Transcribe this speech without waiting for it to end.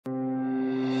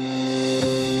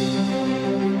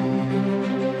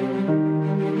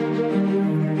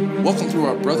Welcome to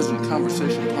our Brothers in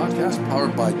Conversation podcast,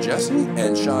 powered by Jesse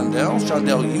and Shondell.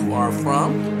 Shondell, you are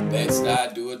from?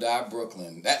 Bed-Stuy, Do-or-Die,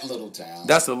 Brooklyn. That little town.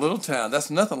 That's a little town.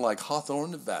 That's nothing like Hawthorne,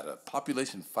 Nevada.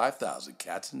 Population 5,000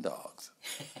 cats and dogs.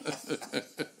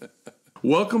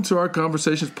 Welcome to our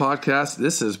Conversations podcast.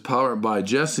 This is powered by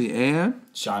Jesse and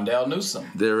Shondell Newsom.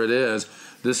 There it is.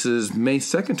 This is May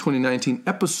 2nd, 2019,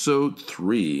 episode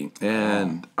 3.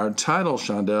 And our title,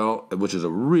 Shondell, which is a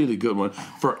really good one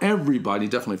for everybody,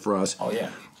 definitely for us,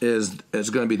 is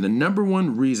going to be the number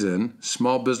one reason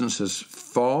small businesses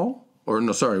fall, the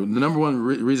number one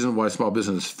reason why small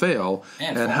businesses fail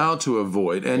and how to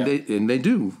avoid, and they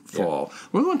do fall. Yep.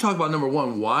 We're going to talk about number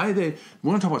one, we're going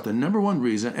to talk about the number one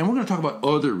reason, and we're going to talk about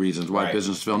other reasons why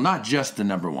businesses fail, not just the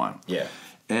number one. Yeah.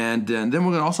 And then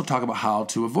we're going to also talk about how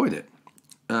to avoid it.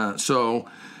 So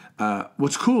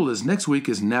what's cool is next week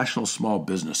is National Small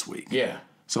Business Week. Yeah.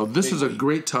 So this is a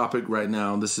great topic right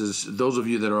now. This is those of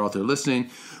you that are out there listening,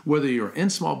 whether you're in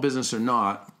small business or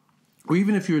not, or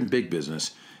even if you're in big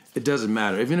business, it doesn't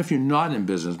matter. Even if you're not in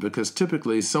business, because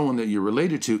typically someone that you're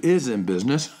related to is in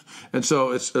business, and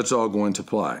so it's all going to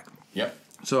apply. Yep.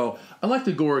 So I'd like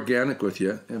to go organic with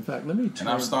you. In fact, let me turn. And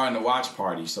I'm starting the watch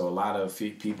party, so a lot of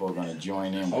people are going to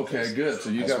join in. Okay, good. So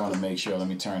you just want to make sure. Let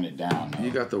me turn it down. You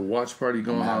got the watch party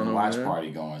going on. I have the watch party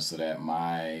going so that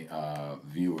my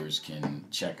viewers can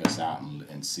check us out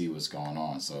and see what's going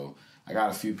on. So I got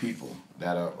a few people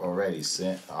that are already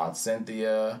sent.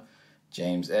 Cynthia,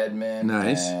 James Edmond,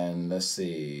 nice, and let's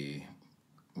see,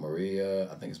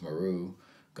 Maria. I think it's Maru.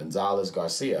 Gonzalez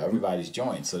Garcia. Everybody's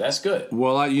joined, so that's good.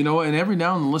 Well, you know, and every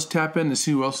now and then let's tap in and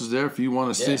see who else is there. If you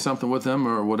want to say something with them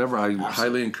or whatever, I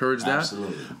highly encourage that.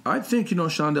 Absolutely. I think,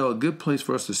 Shondell, a good place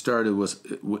for us to start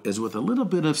is with a little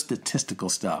bit of statistical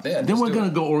stuff. Yeah, then we're going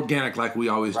to go organic like we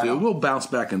always do. On. We'll bounce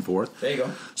back and forth. There you go.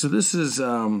 So this is,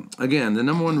 again, the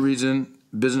number one reason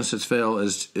businesses fail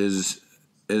is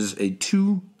a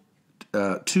two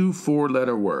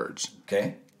 4-letter words.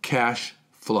 Okay. Cash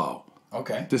flow.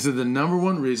 Okay. This is the number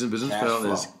one reason business fail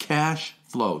is cash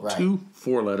flow. Right. 2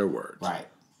 4-letter words.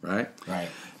 Right.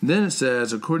 Then it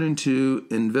says, according to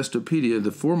Investopedia,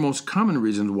 the 4 most common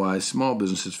reasons why small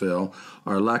businesses fail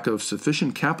are lack of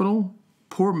sufficient capital,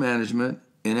 poor management,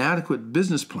 inadequate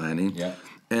business planning,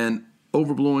 and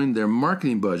overblowing their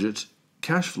marketing budgets,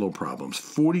 cash flow problems.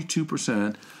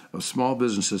 42% of small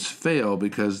businesses fail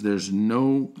because there's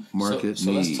no market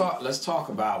need. So let's talk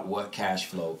about what cash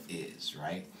flow is,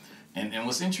 right? And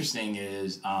what's interesting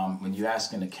is when you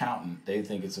ask an accountant, they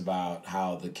think it's about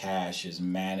how the cash is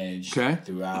managed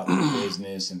throughout the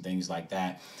business and things like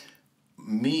that.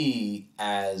 Me,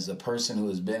 as a person who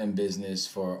has been in business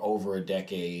for over a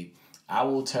decade, I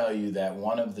will tell you that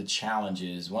one of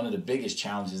the biggest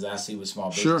challenges I see with small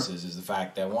businesses is the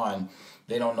fact that, one,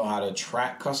 they don't know how to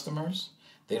attract customers.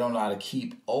 They don't know how to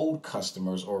keep old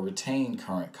customers or retain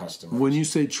current customers. When you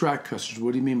say track customers,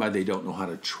 what do you mean by they don't know how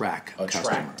to track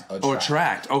customers?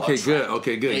 Attract. Okay,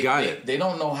 good. Got it. They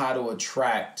don't know how to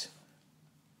attract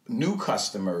new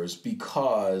customers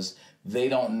because they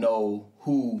don't know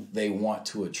who they want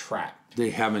to attract.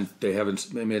 They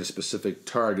haven't made a specific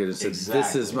target and said,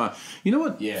 this is my... You know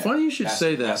what? Yeah. Funny you should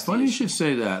say that. Let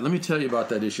me tell you about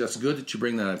that issue. That's good that you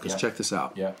bring that up, because check this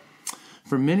out. Yeah.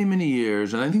 For many, many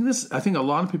years, and I think a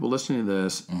lot of people listening to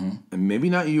this, and maybe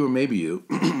not you or maybe you,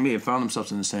 may have found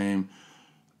themselves in the same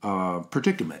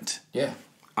predicament. Yeah.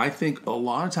 I think a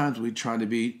lot of times we try to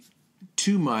be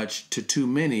too much to too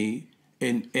many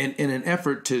in an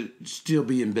effort to still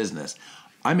be in business.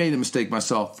 I made a mistake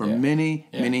myself for many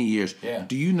years. Yeah.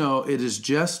 Do you know it is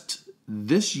just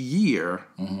this year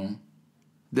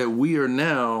that we have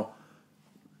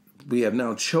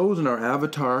now chosen our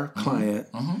avatar client,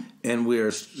 and we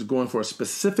are going for a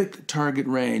specific target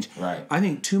range. Right. I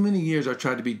think too many years I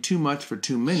tried to be too much for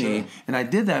too many, and I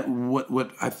did that.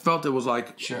 What I felt it was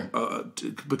like,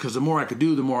 because the more I could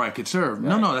do, the more I could serve.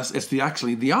 Right. No, it's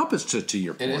actually the opposite to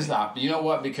your point. It is not. You know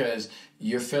what? Because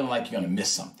you're feeling like you're going to miss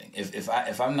something.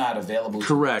 If I'm not available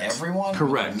to everyone, you're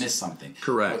going to miss something.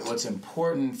 Correct. What's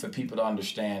important for people to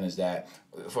understand is that,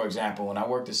 for example, when I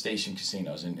worked at Station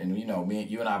Casinos, and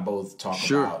you and I both talk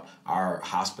about our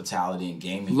hospitality and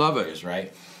gaming careers,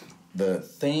 right? The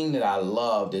thing that I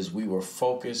loved is we were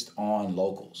focused on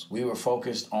locals. We were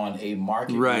focused on a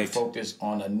market. Right. We were focused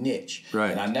on a niche.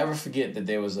 Right. And I never forget that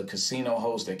there was a casino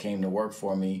host that came to work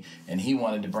for me, and he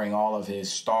wanted to bring all of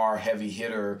his star heavy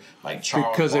hitter like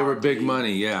Charles because they were Barkley, big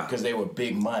money, because they were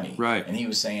big money. Right. And he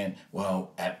was saying,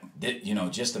 well,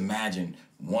 just imagine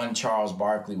one Charles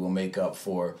Barkley will make up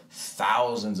for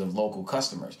thousands of local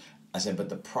customers. I said, but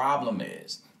the problem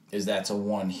is that's a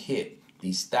one hit.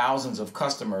 These thousands of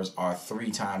customers are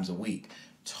 3 times a week.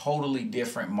 totally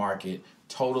different market,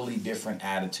 totally different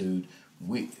attitude.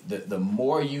 The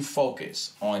more you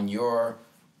focus on your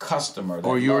customer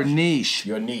or your niche,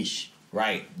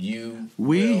 right?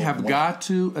 We have got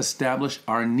to establish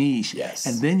our niche. Yes.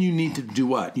 And then you need to do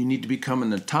what? You need to become in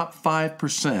the top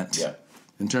 5%. Yep.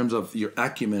 In terms of your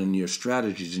acumen and your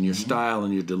strategies and your style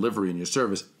and your delivery and your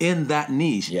service in that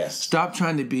niche. Yes. Stop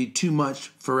trying to be too much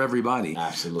for everybody.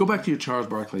 Absolutely. Go back to your Charles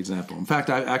Barkley example. In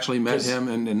fact, I actually met him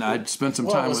and I spent some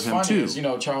time with him too. Is,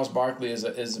 Charles Barkley is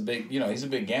a big, he's a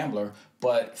big gambler,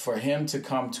 but for him to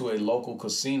come to a local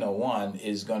casino,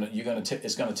 it's going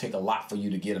to take a lot for you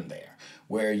to get him there.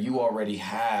 Where you already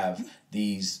have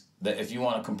if you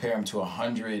want to compare him to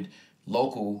 100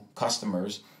 local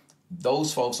customers,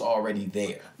 those folks are already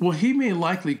there. Well, he may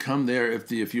likely come there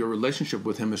if your relationship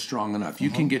with him is strong enough. You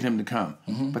can get him to come.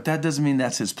 But that doesn't mean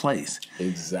that's his place.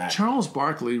 Exactly. Charles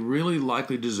Barkley really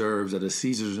likely deserves at a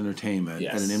Caesars Entertainment,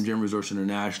 at an MGM Resorts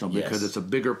International, because it's a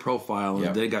bigger profile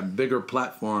and they got bigger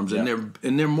platforms and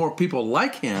there are more people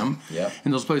like him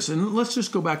in those places. And let's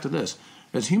just go back to this.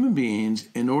 As human beings,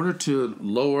 in order to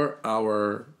lower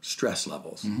our stress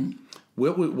levels,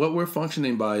 what we're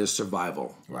functioning by is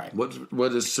survival. Right.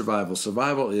 What is survival?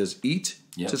 Survival is eat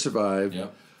to survive,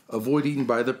 avoid eating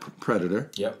by the predator,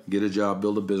 get a job,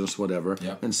 build a business, whatever,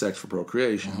 and sex for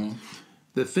procreation.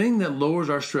 The thing that lowers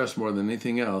our stress more than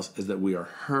anything else is that we are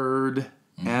herd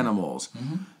animals,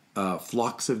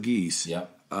 flocks of geese,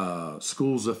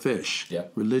 schools of fish,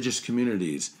 religious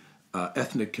communities,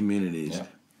 ethnic communities.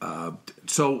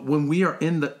 So when we are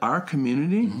in our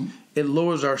community, it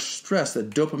lowers our stress. The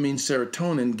dopamine,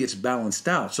 serotonin gets balanced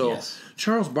out. So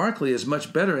Charles Barkley is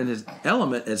much better in his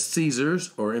element at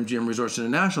Caesars or MGM Resorts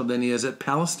International than he is at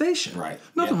Palace Station. Right.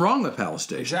 Nothing wrong with Palace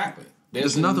Station. Exactly.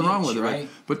 There's nothing wrong with it. Right?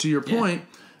 But to your point,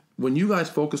 when you guys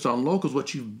focused on locals,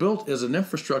 what you've built is an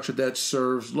infrastructure that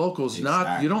serves locals. You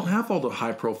don't have all the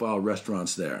high-profile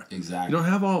restaurants there. Exactly. You don't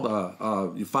have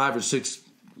all the 5 or 6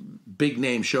 big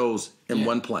name shows in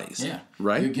one place.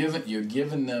 Right? You're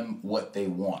giving them what they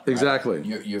want. Exactly.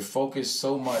 Right? You're focused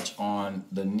so much on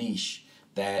the niche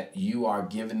that you are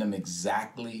giving them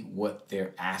exactly what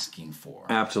they're asking for.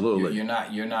 Absolutely. You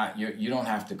don't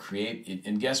have to create it.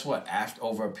 And guess what?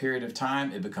 Over a period of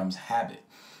time, it becomes habit.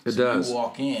 It does. You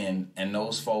walk in and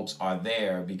those folks are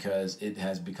there because it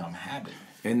has become habit.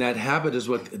 And that habit is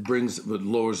what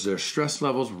lowers their stress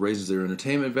levels, raises their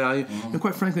entertainment value. And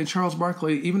quite frankly, Charles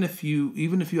Barkley, even if you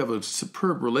have a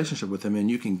superb relationship with him and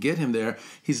you can get him there,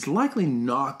 he's likely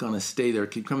not going to stay there,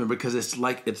 keep coming, because it's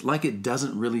like it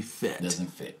doesn't really fit. It doesn't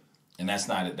fit. And that's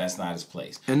not his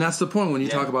place. And that's the point when you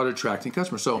talk about attracting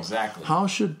customers. So how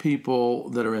should people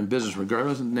that are in business,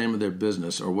 regardless of the name of their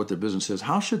business or what their business is,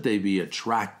 how should they be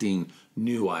attracting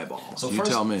new eyeballs? So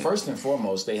tell me. First and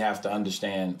foremost, they have to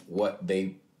understand what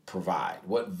they provide.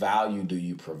 What value do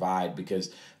you provide?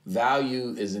 Because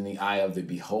value is in the eye of the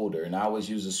beholder. And I always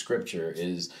use a scripture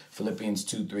is Philippians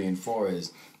 2, 3, and 4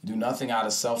 is, do nothing out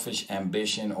of selfish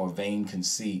ambition or vain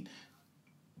conceit.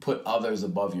 Put others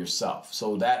above yourself.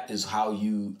 So that is how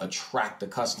you attract the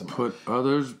customer. Put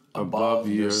others above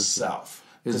yourself.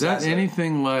 Is that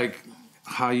anything like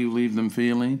how you leave them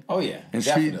feeling? Oh, yeah. And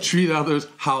treat others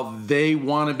how they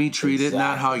want to be treated,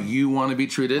 not how you want to be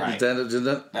treated? Right.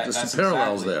 There's some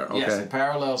parallels there. Okay. Yes, it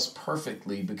parallels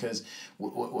perfectly because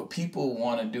what people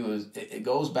want to do is, it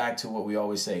goes back to what we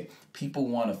always say, people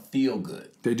want to feel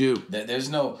good. They do. There's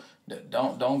no...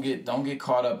 Don't get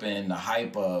caught up in the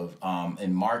hype of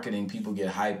in marketing. People get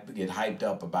hyped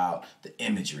up about the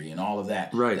imagery and all of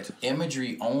that. Right. The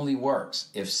imagery only works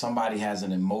if somebody has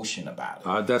an emotion about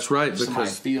it. That's right. If somebody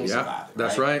feels about it.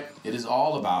 That's right. It is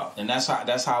all about, and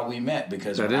that's how we met.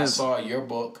 Because I saw your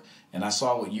book and I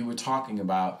saw what you were talking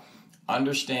about,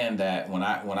 understand that when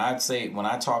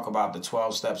I talk about the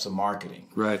 12 steps of marketing,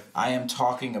 right, I am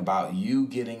talking about you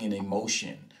getting an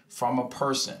emotion from a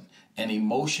person. And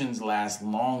emotions last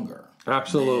longer.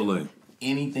 Absolutely. Than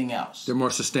anything else. They're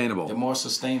more sustainable.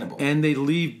 And they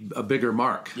leave a bigger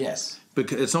mark. Yes.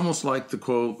 Because it's almost like the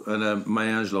quote, and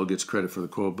Maya Angelou gets credit for the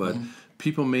quote, but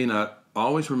people may not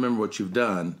always remember what you've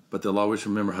done, but they'll always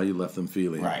remember how you left them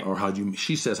feeling. Right. Or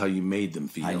she says how you made them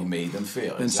feel. How you made them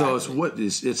feel. And so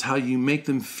it's how you make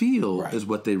them feel is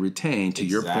what they retain, to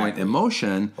your point,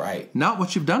 emotion, not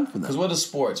what you've done for them. Because what is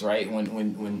sports, right?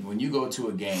 When you go to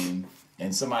a game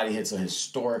and somebody hits a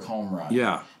historic home run,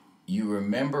 you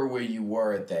remember where you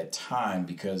were at that time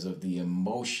because of the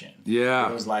emotion. Yeah.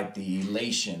 It was like the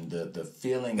elation, the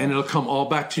feeling. And it'll come all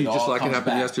back to you just like it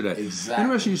happened yesterday. Exactly.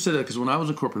 Interesting you said that, because when I was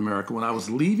in corporate America, when I was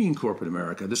leaving corporate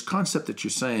America, this concept that you're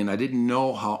saying, I didn't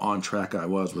know how on track I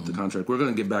was with the contract. We're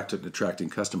going to get back to attracting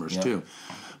customers too.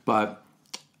 But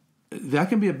that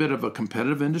can be a bit of a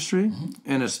competitive industry,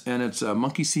 and it's a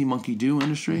monkey see, monkey do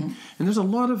industry, and there's a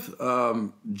lot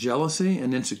of jealousy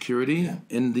and insecurity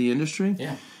in the industry.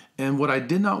 Yeah. And what I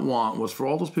did not want was for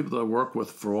all those people that I worked with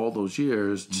for all those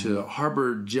years to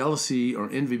harbor jealousy or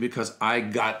envy because I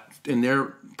got, in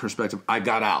their perspective, I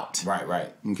got out.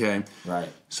 Right. Okay? Right.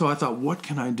 So I thought, what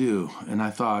can I do? And I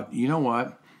thought, you know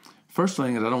what? First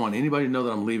thing is I don't want anybody to know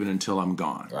that I'm leaving until I'm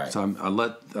gone. Right. So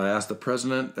I asked the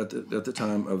president at the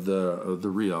time of the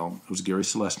Rio, it was Gary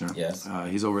Celestner. Yes.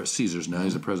 He's over at Caesars now.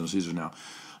 He's the president of Caesars now.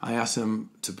 I asked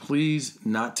him to please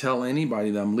not tell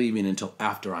anybody that I'm leaving until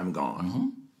after I'm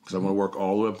gone. Because I want to work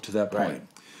all the way up to that point. Right.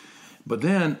 But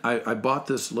then I bought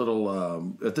this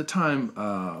little, at the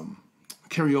time,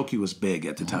 karaoke was big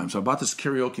at the time. So I bought this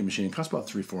karaoke machine. It cost about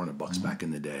 $300-400 back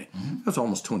in the day. That's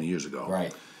almost 20 years ago.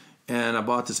 Right. And I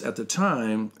bought this at the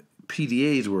time.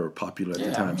 PDAs were popular at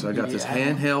the time. So I got this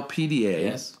handheld PDA.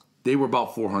 Yes. They were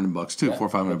about $400 too, $400 or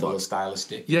 $500. The little stylus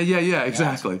stick. Yeah,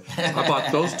 exactly. I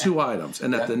bought those two items.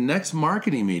 And at the next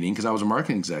marketing meeting, because I was a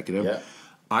marketing executive,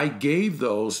 I gave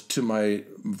those to my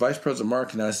vice president of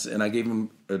marketing, and I gave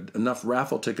him enough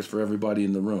raffle tickets for everybody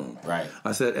in the room. Right.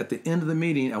 I said, at the end of the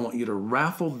meeting, I want you to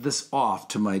raffle this off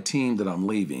to my team that I'm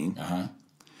leaving.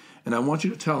 And I want you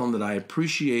to tell them that I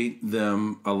appreciate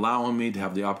them allowing me to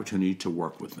have the opportunity to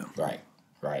work with them.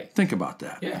 Right. Think about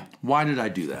that. Yeah. Why did I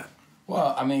do that?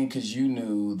 Well, I mean, because you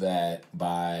knew that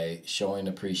by showing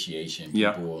appreciation,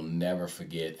 people will never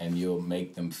forget, and you'll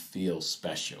make them feel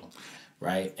special.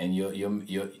 Right, and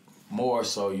you'll more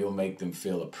so you'll make them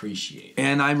feel appreciated.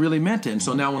 And I really meant it. And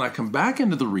so now when I come back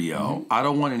into the Rio, I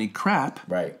don't want any crap.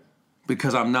 Right.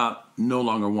 Because I'm no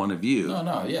longer one of you.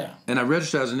 No, yeah. And I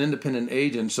registered as an independent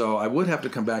agent, so I would have to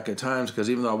come back at times because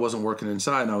even though I wasn't working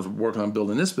inside and I was working on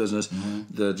building this business,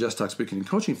 the Just Talk Speaking and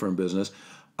Coaching Firm business,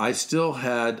 I still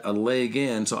had a leg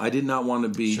in, so I did not want to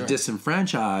be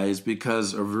disenfranchised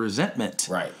because of resentment.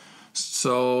 Right.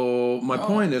 So my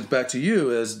point is, back to you,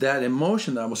 is that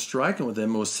emotion that I was striking with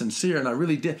him was sincere, and I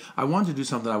really did. I wanted to do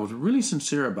something I was really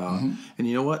sincere about, and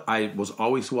you know what? I was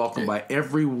always welcomed by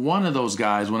every one of those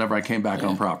guys whenever I came back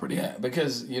on property. Yeah,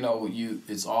 because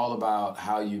it's all about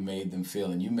how you made them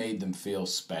feel, and you made them feel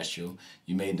special.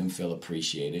 You made them feel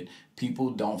appreciated. People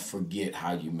don't forget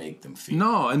how you make them feel.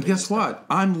 No, and guess what?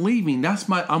 I'm leaving.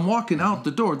 I'm walking out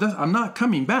the door. I'm not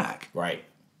coming back. Right.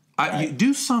 You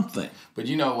do something. But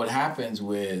what happens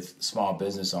with small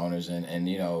business owners, and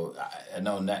I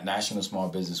know National Small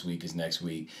Business Week is next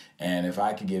week, and if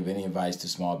I could give any advice to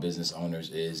small business owners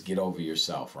is get over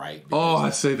yourself, right? Because I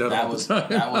say that all the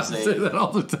time. I say that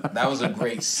all the time. That was a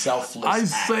great selfless act,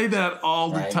 say that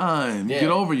all the time. Yeah. Get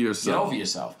over yourself. Get over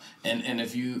yourself. And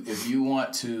if you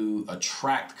want to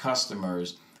attract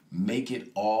customers, make it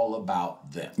all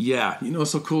about them. Yeah. What's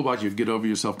so cool about your get over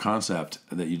yourself concept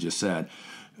that you just said?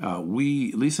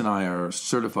 Lisa and I are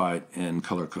certified in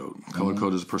color code. Color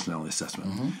code is a personality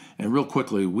assessment. And real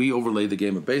quickly, we overlay the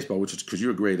game of baseball, which is because you're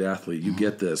a great athlete. You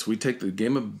get this. We take the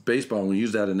game of baseball and we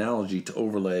use that analogy to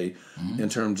overlay in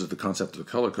terms of the concept of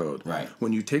the color code. Right.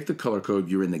 When you take the color code,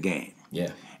 you're in the game.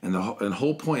 Yeah. And the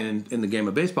whole point in the game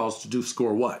of baseball is to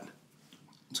score what?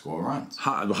 Score runs.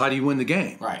 How do you win the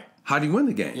game? Right. How do you win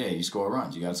the game? Yeah, you score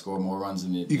runs. You got to score more runs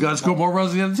than you got to score more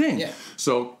runs than the other team. Yeah.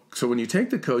 So when you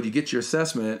take the code, you get your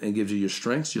assessment and it gives you your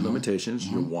strengths, your limitations,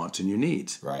 your wants, and your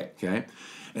needs. Right. Okay.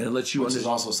 And it lets you understand.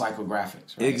 Which is also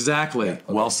psychographics. Right? Exactly. Yeah. Okay.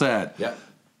 Well said. Yep.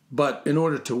 But in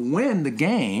order to win the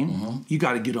game, you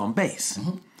got to get on base.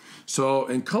 So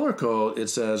in color code, it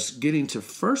says getting to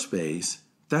first base.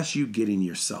 That's you getting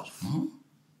yourself.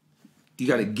 You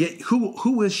got to get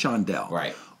who is Shondell?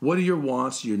 Right. What are your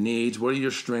wants, your needs? What are your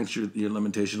strengths, your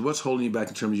limitations? What's holding you back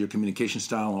in terms of your communication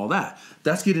style and all that?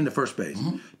 That's getting to first base.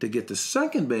 To get to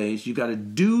second base, you got to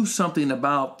do something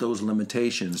about those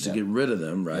limitations to get rid of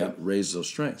them, right? Yep. Raise those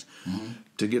strengths.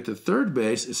 To get to third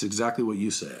base, it's exactly what you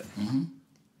said.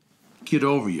 Get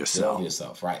over yourself. Get over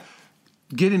yourself, right.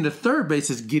 Getting to third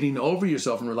base is getting over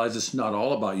yourself and realize it's not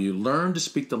all about you. Learn to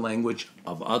speak the language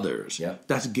of others. Yep.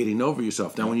 That's getting over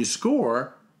yourself. Now, when you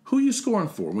score, who are you scoring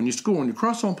for? When you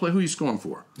cross home play, who are you scoring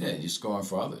for? Yeah, you're scoring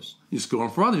for others. You're scoring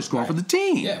for others. You're scoring for the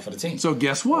team. Yeah, for the team. So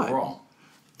guess what? Overall.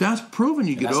 That's proven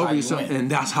you get over yourself,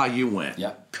 and that's how you win.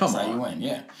 Yep. Come on. That's how you win,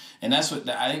 yeah. And that's what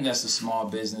I think that's the small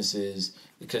businesses,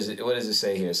 because what does it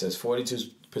say here? It says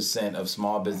 42% of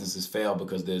small businesses fail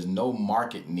because there's no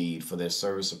market need for their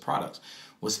service or products.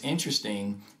 What's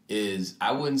interesting is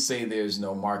I wouldn't say there's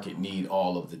no market need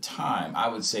all of the time. I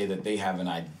would say that they haven't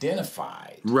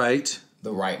identified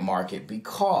the right market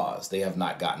because they have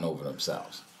not gotten over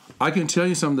themselves. I can tell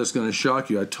you something that's going to shock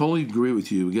you. I totally agree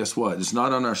with you. Guess what? It's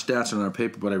not on our stats on our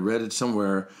paper, but I read it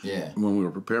somewhere when we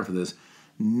were preparing for this.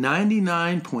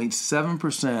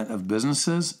 99.7% of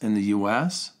businesses in the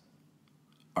U.S.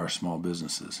 are small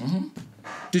businesses. Mm-hmm.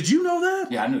 Did you know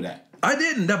that? Yeah, I knew that. I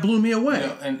didn't. That blew me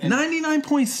away.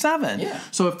 99.7. Yeah.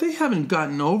 So if they haven't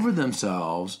gotten over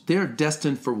themselves, they're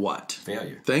destined for what?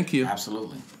 Failure. Thank you.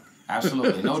 Absolutely.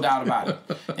 No doubt about it.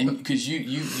 And because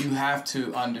you have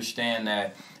to understand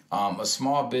that a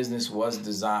small business was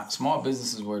designed. Small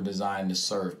businesses were designed to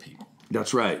serve people.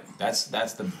 That's right. That's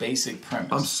the basic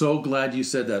premise. I'm so glad you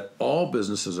said that. All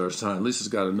businesses are designed. Lisa's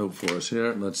got a note for us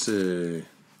here. Let's see.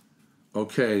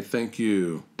 Okay, thank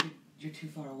you. You're too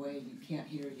far away. You can't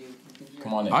hear you.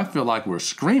 Come on in. I feel like we're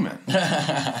screaming.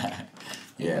 Yeah.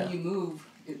 When you move,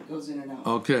 it goes in and out.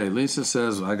 Okay, Lisa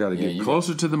says I got to get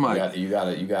closer to the mic. You got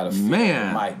to feel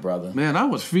the mic, brother. Man, I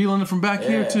was feeling it from back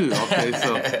here too. Okay,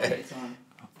 so It's on.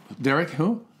 Derek,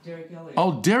 who? Derek Elliott.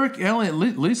 Oh, Derek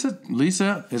Elliott. Lisa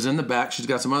is in the back. She's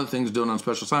got some other things doing on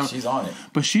special assignment. She's on it.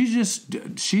 But she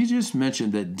just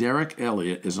mentioned that Derek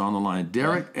Elliott is on the line.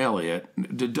 Derek Elliott.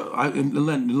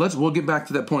 We'll get back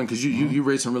to that point because you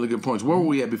raised some really good points. Where were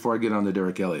we at before I get on to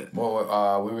Derek Elliott?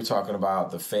 Well, we were talking about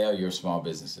the failure of small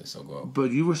businesses. So go. But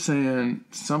you were saying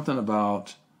something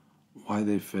about why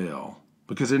they fail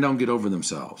because they don't get over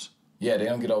themselves. Yeah, they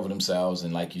don't get over themselves,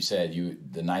 and like you said,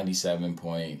 the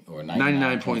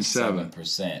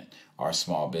 99.7% are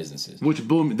small businesses. Which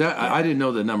blew me. I didn't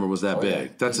know the number was that big.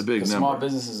 Yeah. That's a big number. Small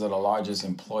businesses are the largest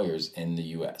employers in the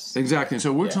U.S. Exactly.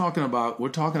 So we're talking about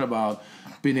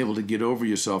being able to get over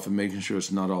yourself and making sure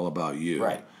it's not all about you.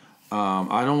 Right.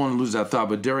 I don't want to lose that thought,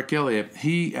 but Derek Elliott,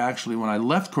 he actually, when I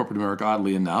left corporate America,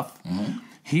 oddly enough,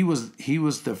 he was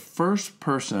the first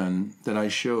person that I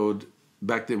showed.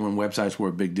 Back then when websites were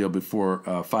a big deal, before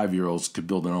 5-year-olds could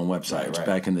build their own websites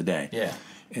back in the day. Yeah.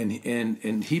 And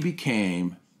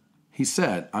he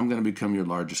said, I'm going to become your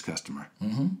largest customer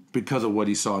because of what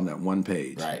he saw on that one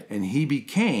page. Right. And he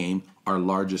became our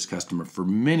largest customer for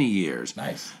many years.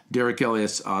 Nice. Derek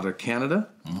Elliott's out of Canada,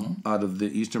 out of the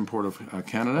eastern port of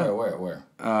Canada. Where?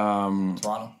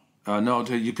 Toronto? No,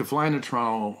 you could fly into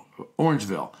Toronto,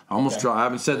 Orangeville. I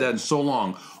haven't said that in so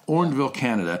long. Orangeville,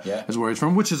 Canada is where he's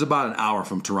from, which is about an hour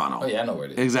from Toronto. Oh, yeah, I know where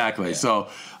it is. Exactly. Yeah. So,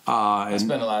 I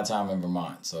spent a lot of time in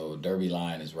Vermont, so Derby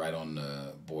Line is right on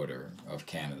the border of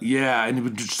Canada. Yeah, and he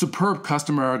was a superb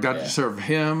customer. Got to serve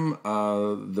him,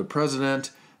 the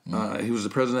president. He was the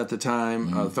president at the time,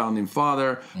 the founding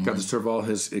father. Got to serve all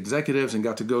his executives and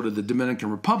got to go to the Dominican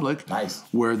Republic,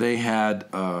 where they had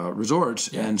resorts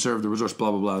and served the resorts, blah,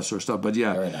 blah, blah, that sort of stuff. But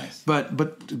yeah, very nice.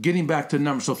 But getting back to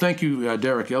numbers, so thank you,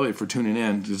 Derek Elliott, for tuning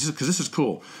in, because this is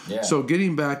cool. Yeah. So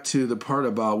getting back to the part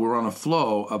about we're on a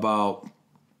flow about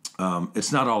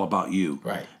it's not all about you.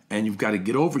 Right. And you've got to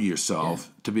get over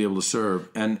yourself to be able to serve.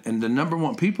 And the number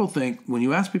one, people think, when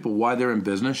you ask people why they're in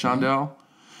business, Shondell,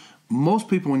 most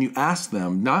people, when you ask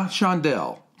them, not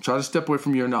Shondell, try to step away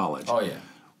from your knowledge. Oh, yeah.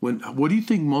 What do you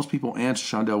think most people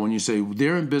answer, Shondell, when you say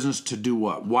they're in business to do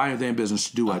what? Why are they in business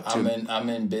to do what? I'm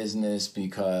in business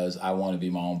because I want to be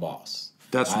my own boss.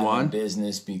 I'm in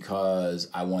business because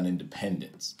I want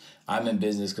independence. I'm in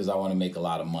business because I want to make a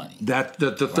lot of money.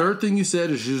 The third thing you said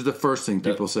is usually the first thing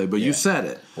people say, but you said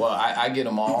it. Well, I get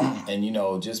them all,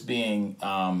 and just being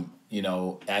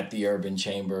at the Urban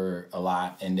Chamber a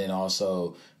lot, and then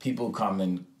also people come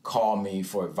and call me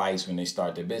for advice when they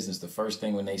start their business. The first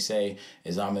thing when they say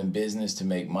is I'm in business to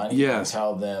make money. Yes. I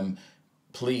tell them,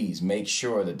 please make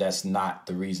sure that that's not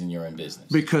the reason you're in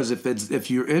business. Because if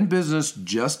you're in business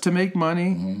just to make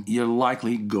money, you're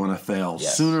likely going to fail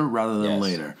sooner rather than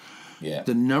later. Yeah.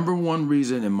 The number one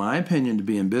reason, in my opinion, to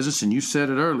be in business, and you said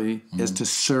it early, is to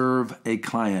serve a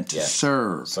client. To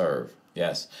serve. Serve.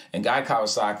 Yes. And Guy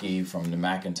Kawasaki from the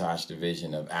Macintosh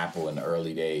division of Apple in the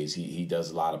early days, he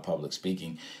does a lot of public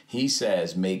speaking. He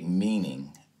says, make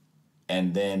meaning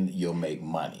and then you'll make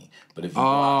money. But if you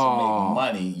want to make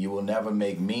money, you will never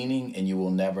make meaning and you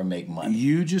will never make money.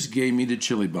 You just gave me the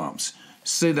chili bumps.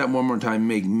 Say that one more time.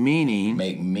 Make meaning.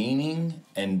 Make meaning,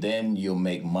 and then you'll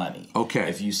make money. Okay.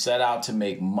 If you set out to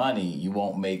make money, you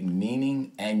won't make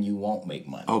meaning, and you won't make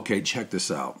money. Okay, check this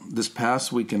out. This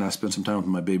past weekend, I spent some time with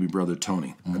my baby brother,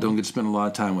 Tony. I don't get to spend a lot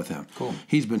of time with him. Cool.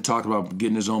 He's been talking about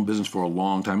getting his own business for a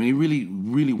long time, and he really,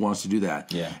 really wants to do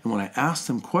that. Yeah. And when I asked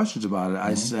him questions about it,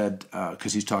 I said,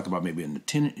 because he's talking about maybe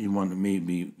he wanted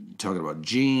maybe talking about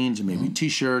jeans and maybe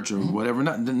T-shirts or whatever.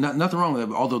 Nothing wrong with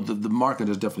that, although the market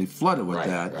is definitely flooded with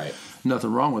that. Right.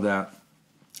 Nothing wrong with that.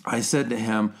 I said to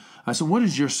him, what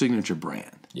is your signature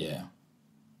brand? Yeah.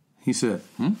 He said,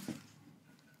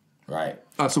 Right.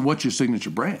 I said, what's your signature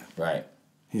brand? Right.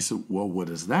 He said, well, what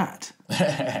is that?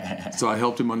 So I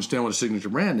helped him understand what a signature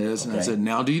brand is. And I said,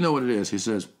 now do you know what it is? He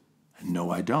says,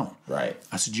 no, I don't. Right.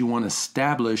 I said, you want to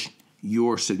establish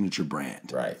your signature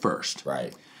brand first.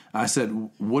 Right. I said,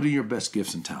 what are your best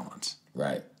gifts and talents?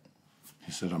 Right.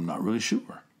 He said, I'm not really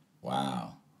sure.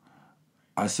 Wow.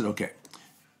 I said, okay.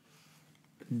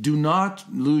 Do not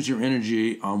lose your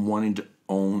energy on wanting to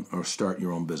own or start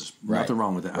your own business. Nothing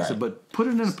wrong with that. I said, but put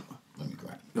it in a... Let me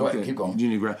grab it. Go ahead, keep going. You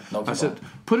need to grab. No, I said,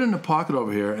 put it in a pocket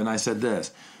over here, and I said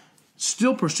this.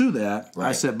 Still pursue that. Right.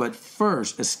 I said, but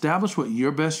first, establish what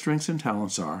your best strengths and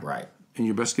talents are. Right. And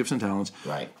your best gifts and talents.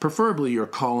 Right. Preferably your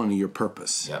calling and your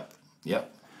purpose.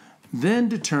 Yep. Then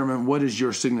determine what is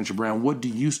your signature brand. What do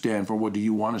you stand for? What do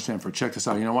you want to stand for? Check this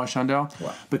out. You know why, Shondell?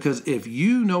 What? Because if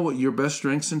you know what your best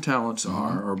strengths and talents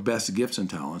are, or best gifts and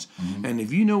talents, and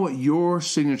if you know what your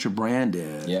signature brand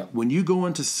is, when you go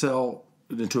into sell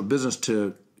into a business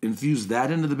to infuse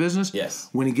that into the business,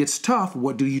 when it gets tough,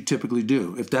 what do you typically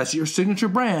do? If that's your signature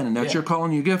brand and that's your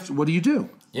calling, your gift, what do you do?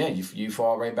 Yeah, you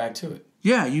fall right back to it.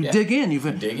 Yeah, you dig in. You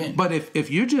dig in. But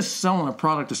if you're just selling a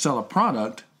product to sell a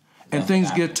product, and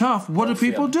things get tough, what do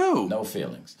people do? No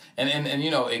feelings. And you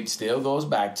know, it still goes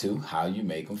back to how you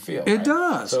make them feel. It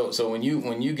does. So when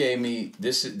you gave me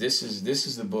this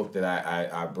is the book that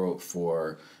I wrote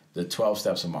for the 12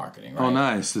 Steps of Marketing. Right? Oh,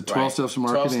 nice. The 12 Steps of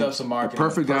Marketing. 12 Steps of Marketing. The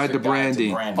perfect guide to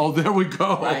branding. Oh, there we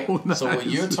go. Right? Nice. So what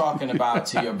you're talking about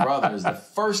to your brothers, the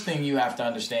first thing you have to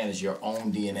understand is your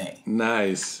own DNA.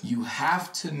 Nice. You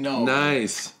have to know.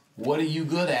 Nice. What are you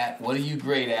good at? What are you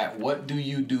great at? What do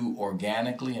you do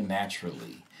organically and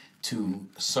naturally to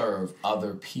serve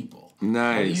other people?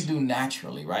 Nice. What do you do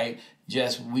naturally, right?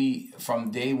 Just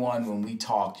from day one when we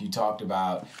talked, you talked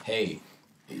about,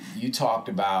 you talked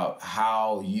about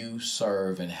how you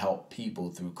serve and help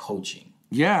people through coaching.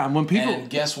 Yeah, and when people... And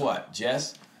guess what,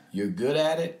 Jess? You're good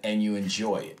at it and you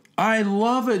enjoy it. I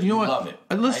love it. You know what? Love it.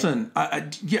 Listen,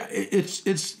 right?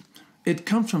 It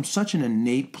comes from such an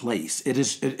innate place.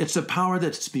 It's a power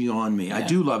that's beyond me. Yeah. I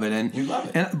do love it, and you love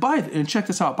it. And check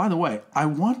this out. By the way, I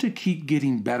want to keep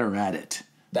getting better at it.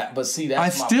 I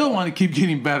still want to keep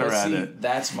getting better at it.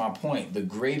 That's my point. The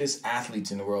greatest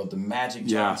athletes in the world, the Magic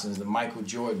Johnsons, the Michael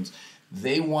Jordans,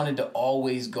 they wanted to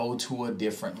always go to a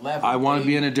different level. I want to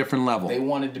be in a different level. They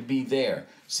wanted to be there.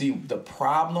 See, the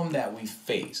problem that we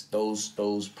face, those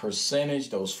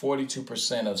percentage, those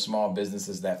 42% of small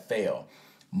businesses that fail,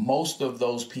 most of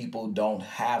those people don't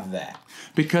have that.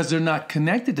 Because they're not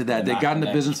connected to that. They got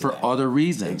into business for other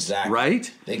reasons. Exactly.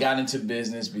 Right? They got into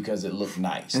business because it looked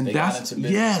nice. And they got into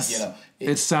business,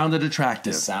 it sounded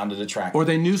attractive. Or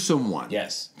they knew someone.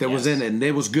 That was in it and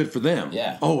it was good for them.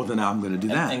 Yeah. Oh, well, then I'm going to do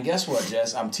that. And guess what,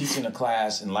 Jess? I'm teaching a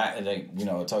class in Latin.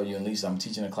 I told you and Lisa, I'm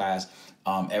teaching a class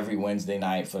every Wednesday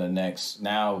night for the next.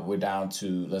 Now we're down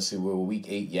to, we're week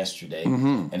 8 yesterday,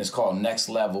 and it's called Next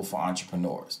Level for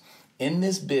Entrepreneurs. In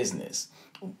this business,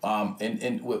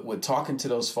 and with talking to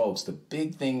those folks, the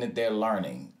big thing that they're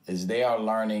learning is they are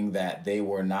learning that they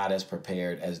were not as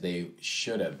prepared as they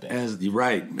should have been.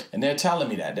 Right. And they're telling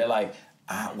me that. They're like,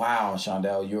 wow,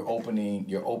 Shondell, you're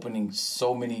opening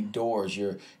so many doors.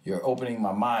 You're opening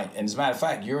my mind. And as a matter of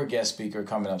fact, you're a guest speaker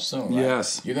coming up soon, right?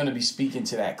 Yes. You're going to be speaking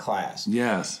to that class.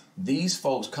 Yes. These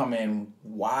folks come in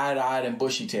wide-eyed and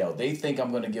bushy-tailed. They think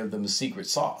I'm going to give them the secret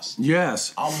sauce.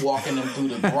 Yes. I'm walking them through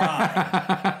the grind,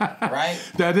 right?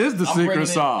 That is the secret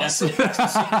sauce. That's it. That's the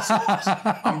secret sauce.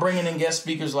 I'm bringing in guest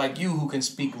speakers like you who can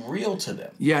speak real to them.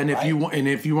 Yeah, and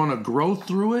if you want to grow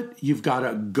through it, you've got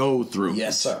to go through it.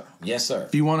 Yes, sir. Yes, sir.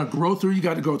 If you want to grow through, you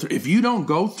got to go through. If you don't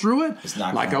go through it, it's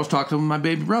not like I was talking to my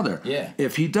baby brother. Yeah.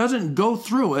 If he doesn't go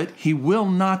through it, he will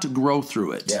not grow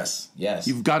through it. Yes. Yes.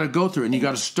 You've got to go through it, and you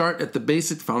got to start at the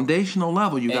basic foundational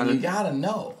level. You got to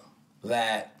know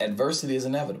that adversity is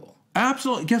inevitable.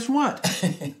 Absolutely. Guess what?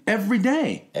 Every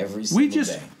day. Every single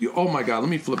day. Oh my God, let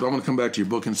me flip. I'm going to come back to your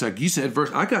book in a sec. You said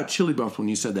adversity. I got chilly bumps when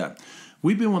you said that.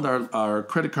 We've been with our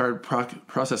credit card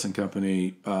processing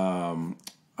company.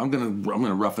 I'm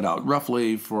gonna rough it out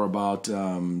roughly for about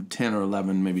 10 or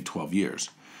 11, maybe 12 years,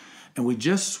 and we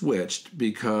just switched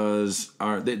because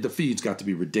the fees got to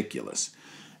be ridiculous.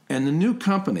 And the new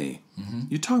company,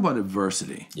 you talk about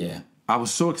adversity. Yeah, I was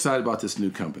so excited about this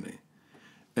new company,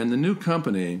 and the new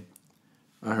company.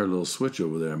 I heard a little switch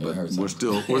over there, but we're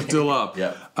still up.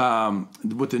 Yeah.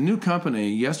 With the new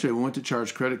company, yesterday we went to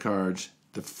charge credit cards.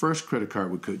 The first credit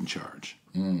card we couldn't charge.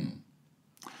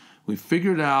 We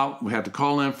figured out we had to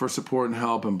call in for support and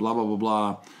help and blah, blah,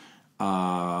 blah,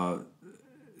 blah.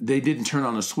 They didn't turn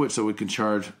on a switch so we could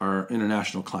charge our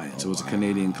international clients. It was a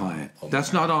Canadian client.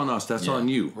 That's not on us. That's on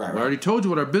you. Right. I already told you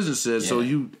what our business is, so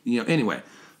anyway.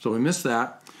 So we missed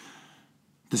that.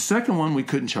 The second one we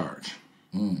couldn't charge.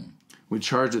 We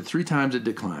charged it 3 times, it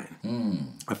declined.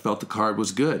 I felt the card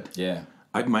was good. Yeah.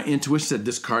 My intuition said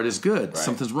this card is good. Right.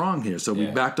 Something's wrong here. So we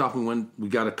backed off. We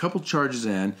got a couple charges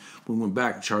in. We went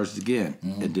back and charged again.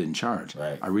 It didn't charge.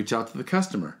 Right. I reached out to the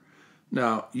customer.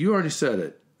 Now, you already said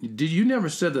it. You never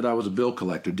said that I was a bill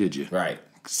collector, did you? Right.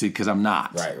 See, because I'm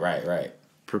not. Right.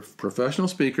 Professional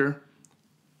speaker,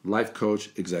 life coach,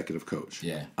 executive coach.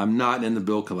 Yeah. I'm not in the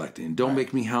bill collecting. Don't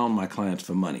make me hound my clients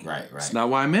for money. Right. It's not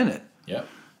why I'm in it. Yep.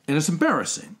 And it's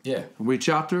embarrassing. Yeah. Reach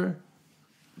out to her.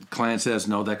 The client says,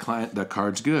 no, that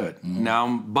card's good. Now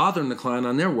I'm bothering the client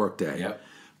on their work day. Yep.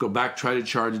 Go back, try to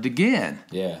charge it again.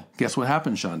 Yeah. Guess what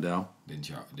happened, Shondell?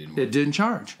 It didn't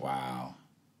charge. Wow.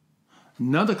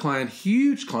 Another client,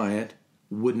 huge client,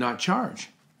 would not charge.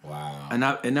 Wow.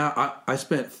 And now I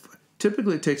spent,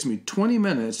 typically it takes me 20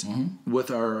 minutes with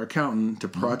our accountant to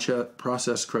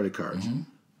process credit cards.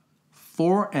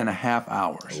 4.5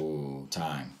 hours. Ooh,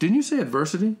 time. Didn't you say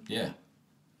adversity? Yeah.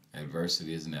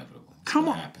 Adversity is inevitable. Come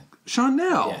on.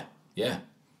 Shondell. Yeah.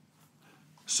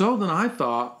 So then I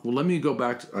thought, well, let me go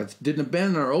back. I didn't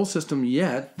abandon our old system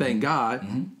yet, thank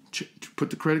God. Put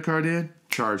the credit card in,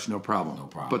 charge, no problem.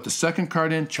 Put the second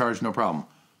card in, charge, no problem.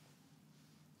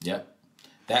 Yep.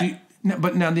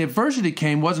 But now the adversity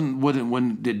came wasn't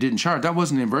when it didn't charge. That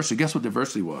wasn't the adversity. Guess what the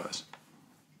adversity was?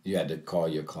 You had to call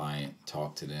your client,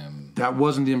 talk to them. That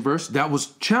wasn't the adversity. That was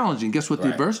challenging. Guess what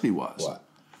the adversity was? What?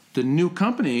 The new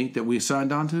company that we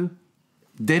signed on to,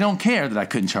 they don't care that I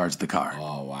couldn't charge the card.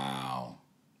 Oh, wow.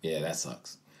 Yeah, that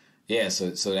sucks. Yeah, so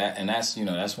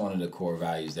that's one of the core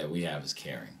values that we have is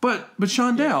caring. But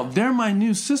Shondell, they're my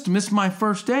new system. It's my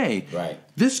first day. Right.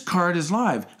 This card is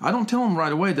live. I don't tell them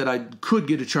right away that I could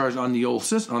get a charge on the old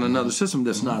system, on another system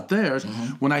that's not theirs.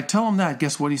 When I tell him that,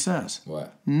 guess what he says?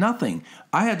 What? Nothing.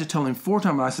 I had to tell him 4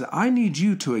 times. I said, I need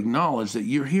you to acknowledge that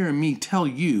you're hearing me tell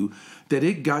you that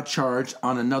it got charged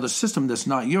on another system that's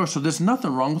not yours. So there's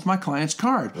nothing wrong with my client's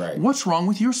card. Right. What's wrong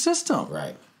with your system?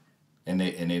 Right. And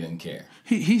they didn't care.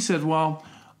 He said, well,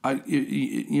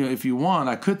 if you want,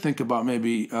 I could think about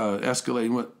maybe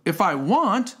escalating. If I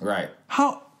want, right?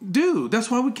 How, dude?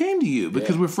 That's why we came to you,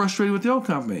 because we're frustrated with the old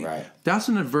company. Right. That's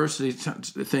an adversity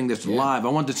thing that's live. I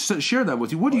wanted to share that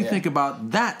with you. What do you think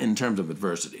about that in terms of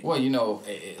adversity? Well,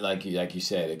 like you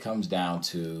said, it comes down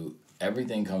to.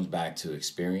 Everything comes back to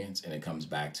experience, and it comes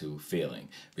back to feeling.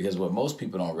 Because what most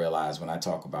people don't realize when I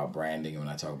talk about branding and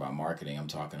when I talk about marketing, I'm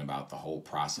talking about the whole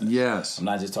process. Yes. I'm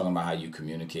not just talking about how you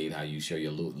communicate, how you show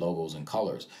your logos and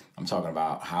colors. I'm talking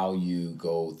about how you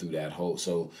go through that whole.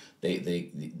 So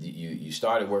you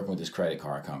started working with this credit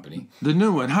card company. The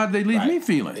new one. How did they leave me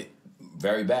feeling?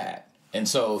 Very bad. And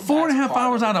so 4.5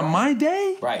 hours out of my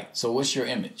day? Right. So what's your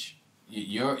image?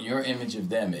 Your image of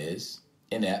them is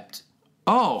inept.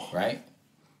 Oh. Right?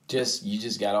 You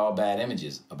just got all bad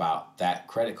images about that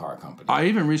credit card company. I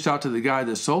even reached out to the guy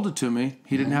that sold it to me.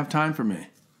 He didn't have time for me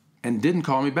and didn't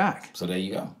call me back. So there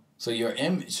you go. So your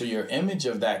image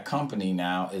of that company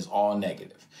now is all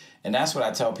negative. And that's what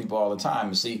I tell people all the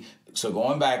time. See, so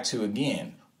going back to,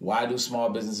 again, why do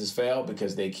small businesses fail?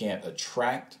 Because they can't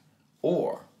attract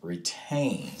or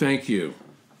retain. Thank you.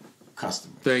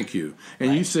 Customers. Thank you.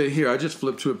 And you say here, I just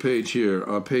flipped to a page here,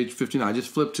 page 59. I just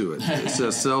flipped to it. It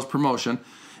says sales promotion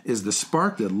is the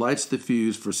spark that lights the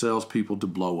fuse for salespeople to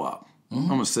blow up. I'm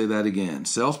going to say that again.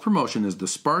 Sales promotion is the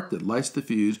spark that lights the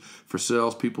fuse for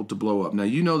salespeople to blow up. Now,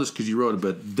 you know this because you wrote it,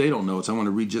 but they don't know it, so I want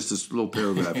to read just this little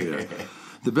paragraph here.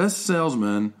 The best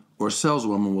salesman or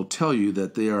saleswoman will tell you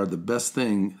that they are the best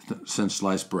thing since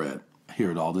sliced bread. I hear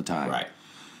it all the time. Right.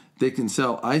 They can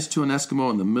sell ice to an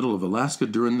Eskimo in the middle of Alaska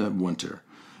during the winter.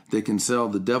 They can sell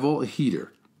the devil a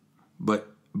heater. But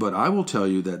I will tell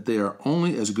you that they are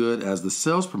only as good as the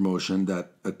sales promotion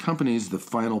that accompanies the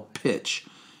final pitch.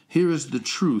 Here is the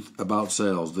truth about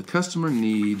sales. The customer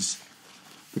needs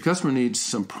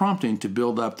some prompting to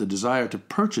build up the desire to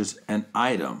purchase an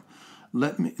item.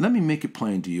 Let me make it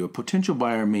plain to you. A potential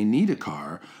buyer may need a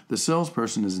car. The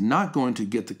salesperson is not going to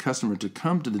get the customer to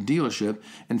come to the dealership.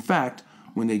 In fact,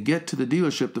 when they get to the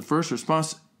dealership, the first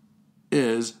response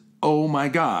is, oh my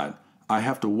God, I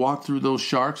have to walk through those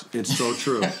sharks. It's so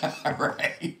true.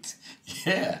 Right.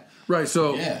 Yeah. Right.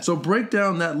 So break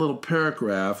down that little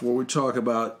paragraph where we talk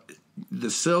about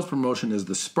the sales promotion is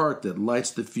the spark that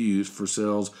lights the fuse for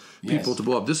sales people to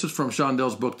blow up. This is from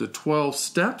Shondell's book, The 12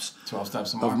 Steps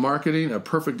of Marketing, A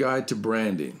Perfect Guide to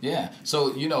Branding. Yeah.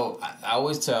 So, I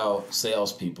always tell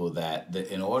salespeople that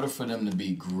in order for them to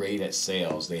be great at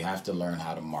sales, they have to learn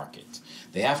how to market.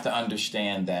 They have to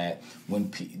understand that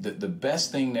when the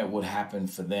best thing that would happen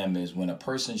for them is when a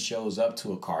person shows up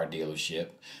to a car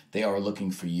dealership, they are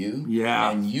looking for you. Yeah.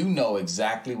 And you know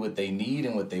exactly what they need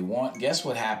and what they want. Guess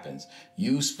what happens?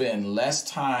 You spend less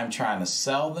time trying to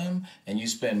sell them and you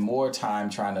spend more time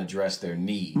trying to address their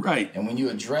need. Right. And when you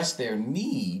address their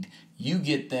need, you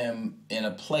get them in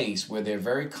a place where they're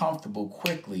very comfortable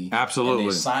quickly. Absolutely.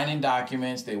 And they're signing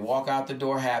documents, they walk out the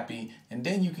door happy, and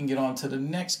then you can get on to the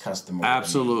next customer.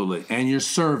 Absolutely. And you're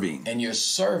serving.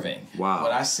 Wow.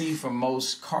 What I see from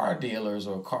most car dealers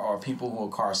or people who are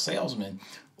car salesmen,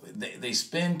 they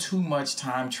spend too much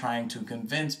time trying to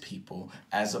convince people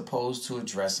as opposed to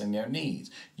addressing their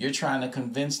needs. You're trying to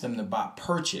convince them to buy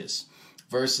purchase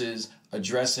versus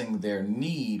addressing their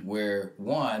need, where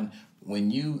one,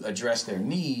 when you address their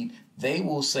need, they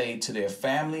will say to their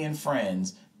family and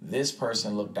friends, this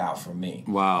person looked out for me.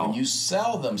 Wow. When you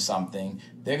sell them something,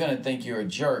 they're going to think you're a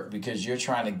jerk because you're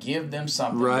trying to give them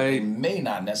something that they may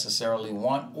not necessarily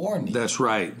want or need. That's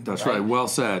right. That's right. Well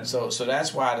said. So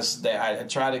that's why I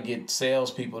try to get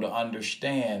salespeople to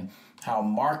understand how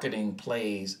marketing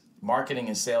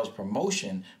and sales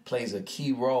promotion plays a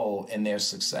key role in their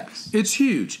success. It's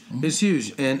huge. Mm-hmm. It's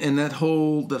huge. And that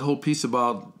whole piece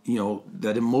about,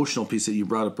 that emotional piece that you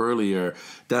brought up earlier,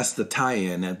 that's the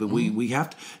tie-in. But we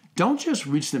have to, don't just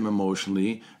reach them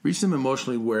emotionally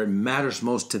where it matters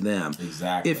most to them.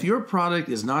 Exactly. If your product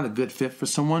is not a good fit for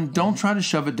someone, don't try to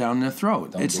shove it down their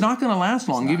throat. It's not going to last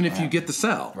long, even if you get the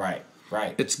sell. Right.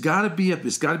 Right. It's got to be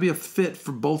a fit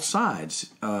for both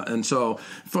sides, and so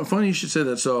funny you should say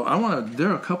that. So there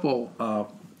are a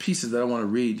couple pieces that I want to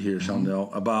read here,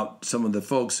 Shondell, about some of the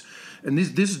folks, and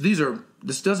these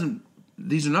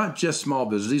are not just small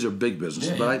businesses; these are big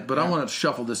businesses. But I want to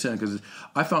shuffle this in because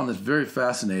I found this very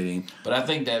fascinating. But I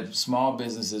think that small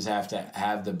businesses have to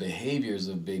have the behaviors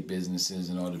of big businesses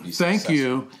in order to be successful. Thank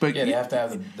you. But they have to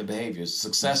have the behaviors.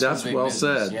 Successful. That's well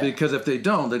said. Yeah. Because if they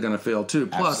don't, they're going to fail too.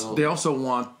 Plus, they also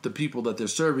want the people that they're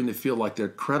serving to feel like they're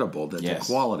credible, that they're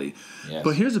quality. Yes.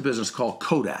 But here's a business called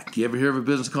Kodak. You ever hear of a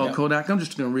business called Kodak? I'm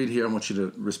just going to read here. I want you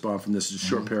to respond from this. It's a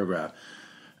short paragraph.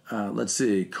 Let's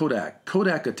see.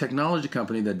 Kodak, a technology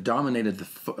company that dominated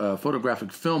the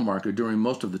photographic film market during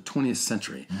most of the 20th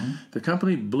century. Mm-hmm. The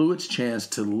company blew its chance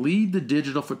to lead the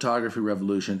digital photography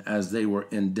revolution as they were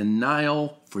in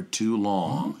denial for too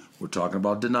long. Mm-hmm. We're talking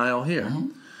about denial here. Mm-hmm.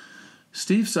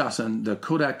 Steve Sasson, the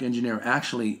Kodak engineer,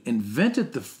 actually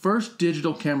invented the first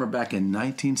digital camera back in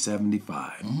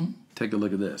 1975. Mm-hmm. Take a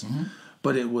look at this. Mm-hmm.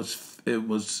 But it was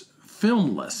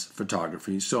filmless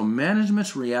photography, so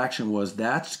management's reaction was,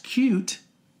 that's cute,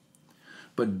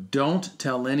 but don't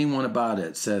tell anyone about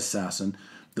it, says Sasson.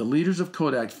 The leaders of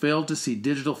Kodak failed to see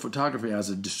digital photography as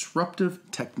a disruptive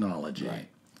technology. Right.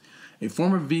 A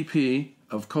former VP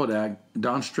of Kodak,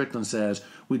 Don Strickland, says,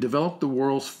 we developed the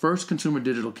world's first consumer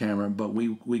digital camera, but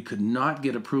we could not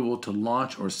get approval to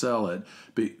launch or sell it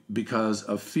because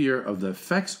of fear of the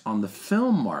effects on the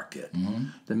film market. Mm-hmm.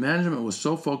 The management was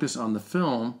so focused on the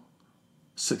film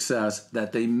success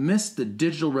that they missed the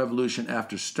digital revolution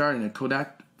after starting it.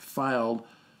 Kodak filed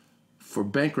for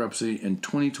bankruptcy in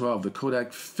 2012. The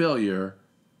Kodak failure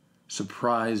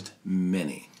surprised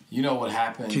many. You know what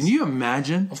happens? Can you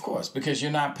imagine? Of course, because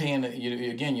you're not paying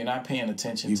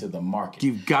attention to the market.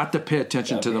 You've got to pay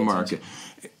attention to the market.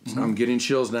 Mm-hmm. I'm getting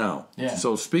chills now. Yeah.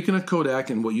 So speaking of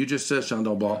Kodak and what you just said,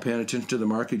 Shondell Ball, paying attention to the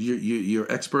market,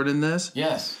 you're expert in this?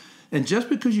 Yes. And just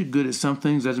because you're good at some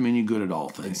things doesn't mean you're good at all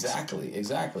things. Exactly.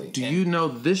 Do you know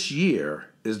this year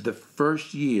is the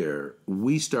first year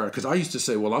we started? Because I used to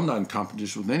say, well, I'm not in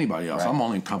competition with anybody else. Right. I'm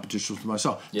only in competition with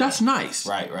myself. Yeah. That's nice.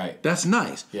 Right. That's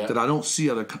nice that I don't see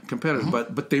other competitors,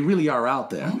 but they really are out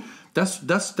there. Mm-hmm.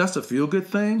 That's a feel-good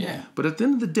thing. Yeah. But at the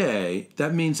end of the day,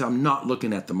 that means I'm not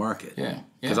looking at the market. Yeah.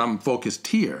 Because I'm focused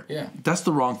here. Yeah. That's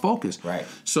the wrong focus. Right.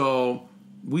 So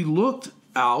we looked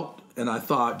out, and I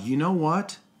thought, you know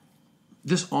what?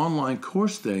 This online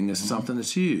course thing is something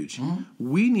that's huge. Mm-hmm.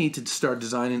 We need to start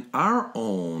designing our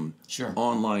own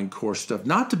online course stuff,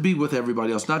 not to be with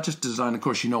everybody else, not just design a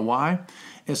course. You know why?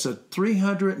 It's a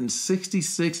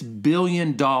 $366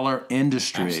 billion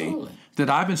industry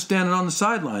that I've been standing on the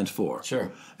sidelines for.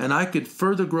 Sure. And I could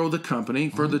further grow the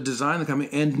company, further design the company,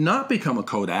 and not become a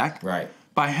Kodak. Right.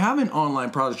 By having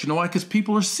online products. You know why? Because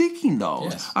people are seeking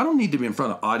those. Yes. I don't need to be in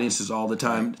front of audiences all the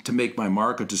time to make my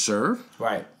mark or to serve.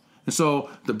 Right. And so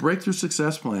the Breakthrough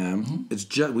Success Plan,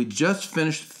 we just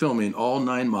finished filming all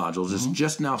 9 modules. It's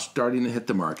just now starting to hit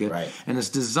the market. Right. And it's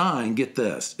designed, get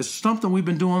this, it's something we've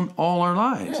been doing all our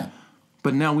lives. Yeah.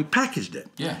 But now we packaged it.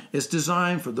 Yeah. It's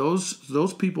designed for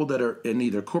those people that are in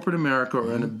either corporate America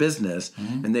or in a business,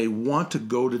 and they want to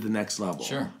go to the next level.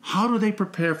 Sure. How do they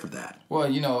prepare for that? Well,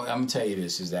 I'm going to tell you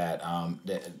this, is that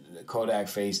Kodak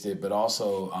faced it, but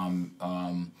also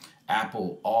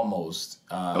Apple almost.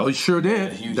 It sure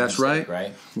did. mistake, That's right.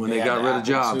 Right. When they got rid of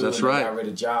Jobs. That's right. They got rid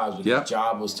of Jobs because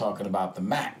Jobs was talking about the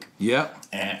Mac. Yep.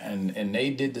 And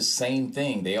they did the same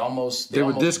thing. They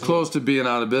were this close to being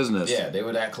out of business. Yeah, they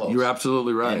were that close. You're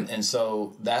absolutely right. And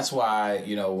so that's why,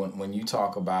 when you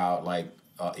talk about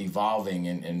evolving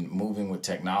and moving with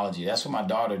technology, that's what my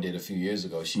daughter did a few years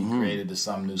ago. She created the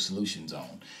Some New Solution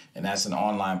Zone. And that's an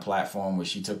online platform where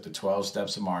she took the 12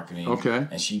 steps of marketing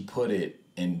and she put it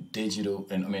in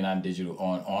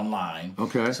online.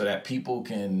 Okay. So that people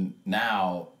can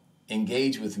now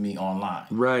engage with me online.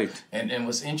 Right. And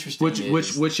what's interesting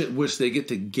which they get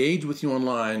to engage with you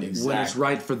online when it's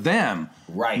right for them.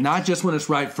 Right. Not just when it's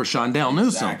right for Shondell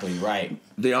Newsome. Exactly, right.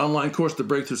 The online course, the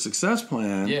Breakthrough Success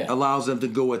Plan, allows them to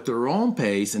go at their own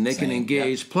pace and they can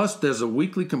engage. Yep. Plus, there's a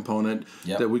weekly component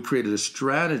that we created a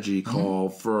strategy call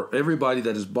for everybody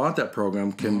that has bought that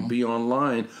program can be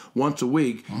online once a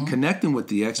week, connecting with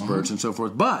the experts and so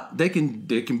forth. But they can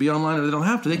be online or they don't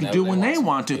have to. They can do it when they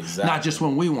want to, not just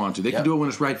when we want to. They can do it when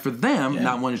it's right for them,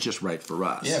 not when it's just right for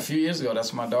us. Yeah, a few years ago,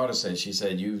 that's what my daughter said. She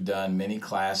said, you've done many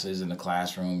classes in the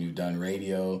classroom. You've done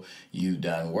radio. You've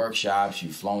done workshops.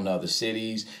 You've flown to other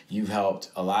cities. You've helped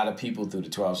a lot of people through the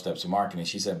 12 steps of marketing.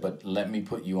 She said, but let me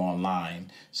put you online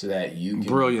so that you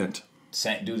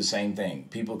can do the same thing.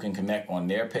 People can connect on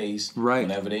their pace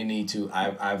whenever they need to.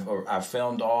 I've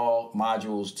filmed all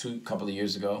modules a couple of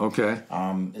years ago. Okay.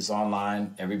 It's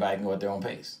online. Everybody can go at their own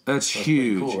pace. That's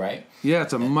huge. Pretty cool, right? Yeah,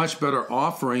 it's a much better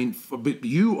offering. But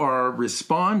you are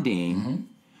responding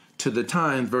to the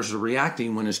time versus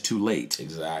reacting when it's too late.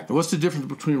 Exactly. What's the difference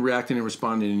between reacting and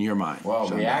responding in your mind? Well,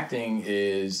 reacting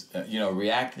is,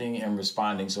 reacting and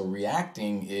responding. So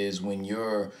reacting is when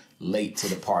you're late to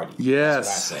the party.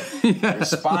 Yes. That's what I said.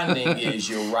 Responding is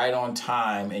you're right on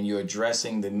time and you're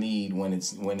addressing the need when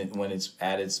it's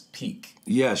at its peak.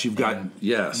 Yes, you've got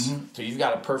So you've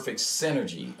got a perfect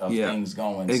synergy of things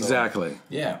going. Exactly.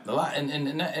 So, a lot,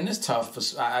 and it's tough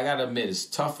for. I got to admit, it's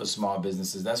tough for small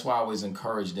businesses. That's why I always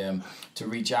encourage them to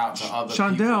reach out to other people.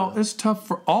 Shondell, it's tough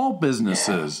for all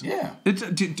businesses. Yeah.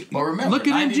 Well, remember, look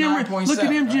at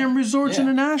MGM Resorts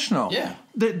International. Yeah.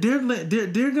 They're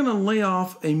going to lay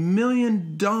off $1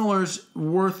 million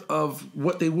worth of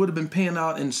what they would have been paying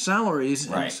out in salaries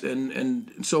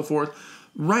and so forth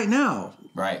right now.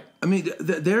 Right. I mean,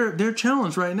 they're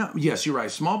challenged right now. Yes, you're right.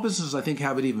 Small businesses, I think,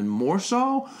 have it even more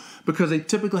so because they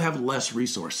typically have less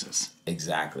resources.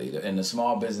 Exactly. And the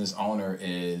small business owner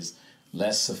is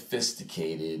less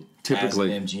sophisticated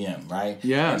typically as MGM, right?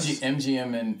 Yes.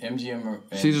 MGM and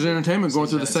Caesars Entertainment going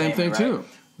through the same thing too.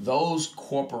 Those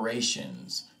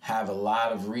corporations have a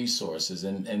lot of resources,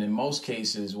 and in most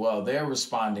cases, they're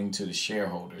responding to the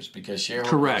shareholders because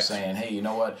shareholders are saying, hey, you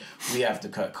know what, we have to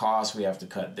cut costs, we have to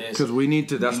cut this. Because we need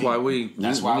to, that's why we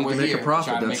need to make a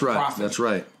profit. That's right. That's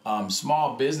right.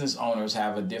 Small business owners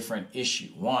have a different issue.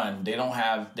 One, they don't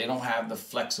have the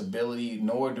flexibility,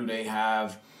 nor do they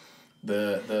have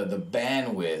the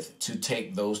bandwidth to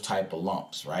take those type of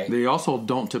lumps, right? They also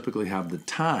don't typically have the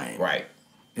time. Right.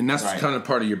 And that's kind of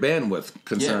part of your bandwidth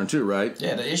concern too, right?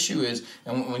 Yeah, the issue is,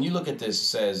 and when you look at this, it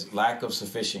says lack of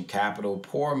sufficient capital,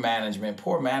 poor management.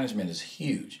 Poor management is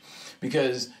huge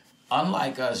because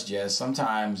unlike us, Jess,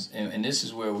 sometimes, and this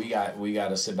is where we got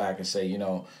to sit back and say,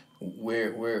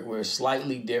 we're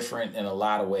slightly different in a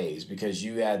lot of ways because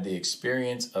you had the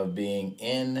experience of being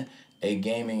in a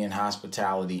gaming and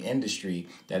hospitality industry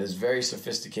that is very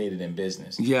sophisticated in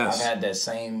business. Yes, I've had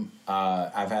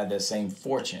that same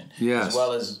fortune. Yes, as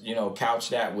well as couch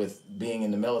that with being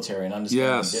in the military and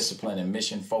understanding discipline and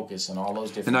mission focus and all those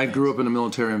different. And I grew up in a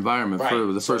military environment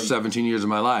for the first 17 years of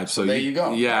my life. So there you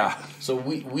go. Yeah. Right? So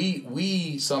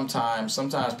we sometimes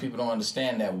people don't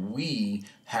understand that we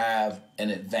have an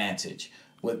advantage.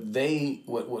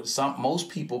 Most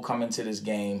people come into this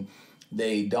game.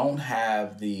 They don't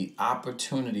have the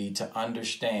opportunity to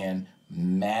understand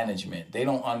management. They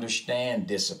don't understand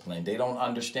discipline. They don't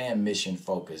understand mission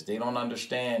focus. They don't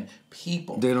understand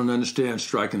people. They don't understand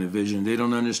striking a vision. They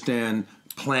don't understand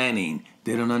planning.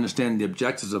 They don't understand the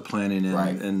objectives of planning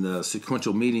and the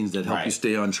sequential meetings that help you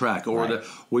stay on track. Or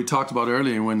we talked about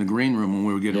earlier in the green room when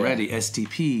we were getting ready,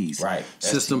 STPs,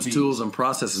 systems, tools, and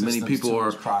processes. Many people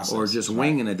are just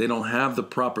winging it. They don't have the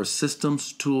proper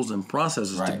systems, tools, and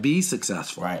processes to be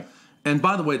successful. Right. And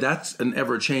by the way, that's an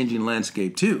ever-changing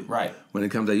landscape too. Right. When it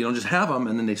comes to, you don't just have them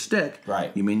and then they stick.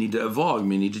 Right. You may need to evolve. You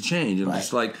may need to change. And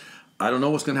just like, I don't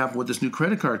know what's going to happen with this new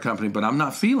credit card company, but I'm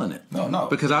not feeling it. No.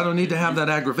 Because I don't need to have that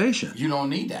aggravation. You don't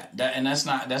need that. And that's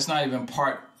not even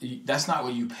part. That's not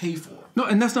what you pay for. No,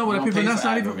 and that's not what I pay for. That's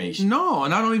not even. No,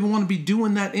 and I don't even want to be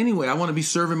doing that anyway. I want to be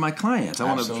serving my clients. I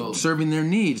want to be serving their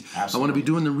needs. Absolutely. I want to be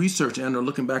doing the research and or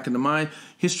looking back into my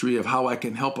history of how I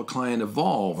can help a client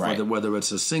evolve, whether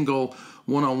it's a single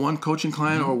one-on-one coaching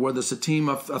client or whether it's a team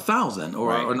of 1,000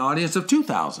 or an audience of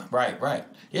 2,000. Right.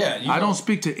 Yeah. I don't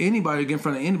speak to anybody, get in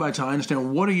front of anybody until I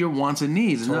understand what are your wants and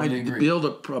needs. And then I build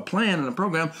a plan and a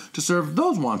program to serve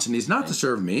those wants and needs, not to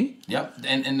serve me. Yep.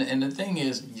 And the thing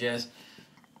is, just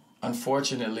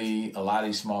unfortunately, a lot of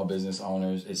these small business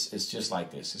owners, it's just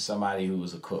like this. It's somebody who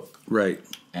was a cook. Right.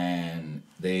 And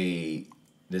they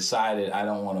decided, I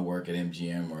don't want to work at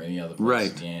MGM or any other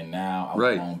place again. Now I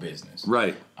want my own business.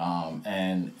 Right.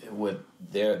 And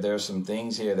there's some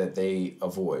things here that they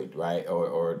avoid, right?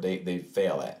 Or they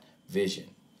fail at. Vision.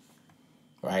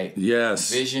 Right?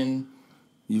 Yes. Vision.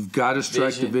 You've got to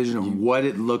strike the vision of what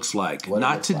it looks like.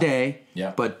 Not today,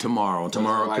 but tomorrow.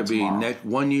 Tomorrow could be next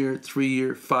 1 year, 3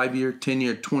 year, 5 year, 10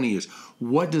 year, 20 years.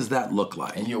 What does that look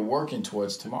like? And you're working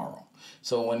towards tomorrow.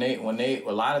 So when they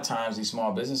a lot of times these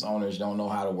small business owners don't know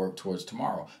how to work towards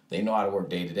tomorrow. They know how to work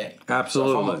day to day.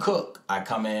 Absolutely. So if I'm a cook, I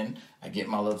come in, I get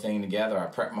my little thing together, I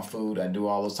prep my food, I do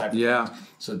all those type of things.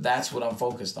 So that's what I'm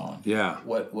focused on. Yeah.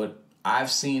 What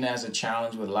I've seen as a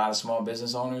challenge with a lot of small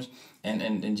business owners,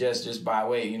 and just by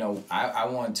way, I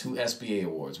won 2 SBA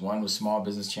awards. One was Small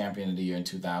Business Champion of the Year in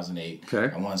 2008.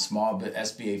 Okay. I won Small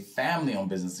SBA Family Owned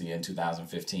Business of the Year in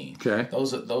 2015. Okay.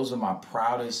 Those are my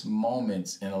proudest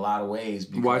moments in a lot of ways.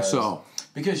 Because, why so?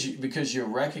 Because you're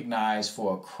recognized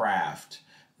for a craft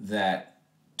that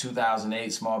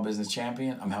 2008 Small Business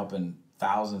Champion. I'm helping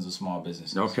thousands of small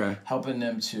businesses. Okay. Help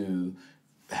them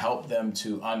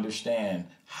to understand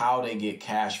how they get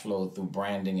cash flow through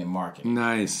branding and marketing.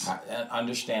 Nice.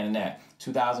 Understanding that.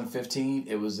 2015,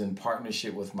 it was in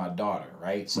partnership with my daughter,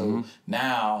 right? So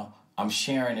now I'm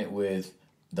sharing it with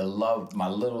my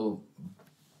little,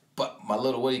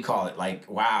 what do you call it?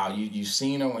 Like, wow, you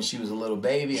seen her when she was a little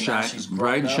baby, and now she's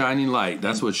bright and shining light.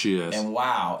 That's what she is. And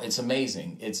wow, it's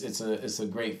amazing. It's a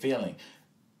great feeling.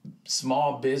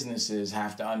 Small businesses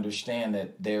have to understand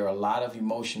that there are a lot of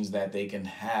emotions that they can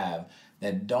have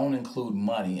that don't include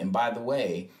money. And by the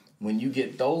way, when you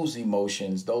get those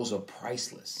emotions, those are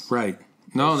priceless. Right.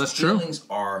 No, that's true. Feelings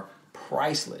are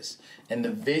priceless. And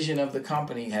the vision of the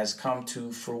company has come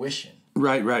to fruition.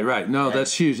 Right. No,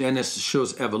 that's huge. And this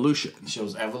shows evolution. It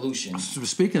shows evolution.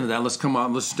 Speaking of that,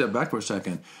 let's step back for a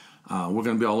second. We're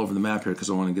going to be all over the map here because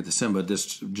I want to get this in, but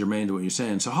this germane to what you're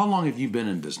saying. So how long have you been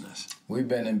in business? We've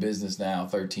been in business now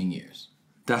 13 years.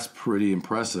 That's pretty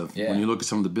impressive when you look at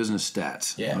some of the business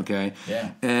stats. Yeah. Okay.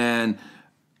 Yeah. And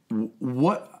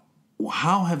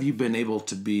how have you been able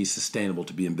to be sustainable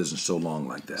to be in business so long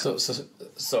like that?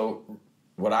 So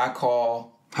what I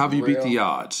call how have you beat the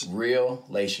odds? Real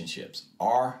relationships.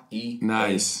 REAL.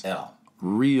 Nice.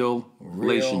 Real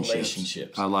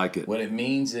relationships. I like it. What it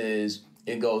means is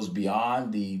it goes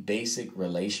beyond the basic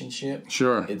relationship.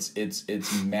 Sure.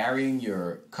 It's marrying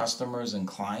your customers and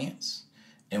clients.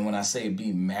 And when I say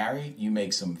be married, you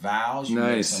make some vows, you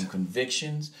make some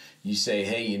convictions. You say,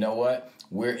 hey, you know what?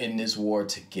 We're in this war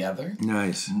together.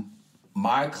 Nice.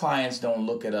 My clients don't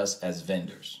look at us as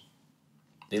vendors.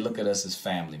 They look at us as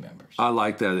family members. I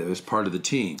like that. It was part of the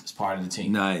team. It's part of the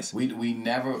team. Nice.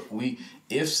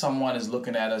 If someone is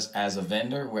looking at us as a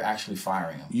vendor, we're actually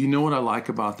firing them. You know what I like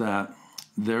about that?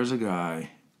 There's a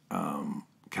guy, I'm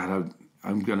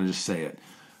going to just say it,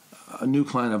 a new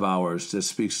client of ours that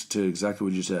speaks to exactly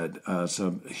what you said. It's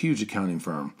a huge accounting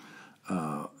firm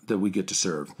that we get to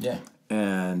serve. Yeah.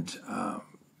 And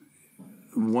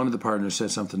one of the partners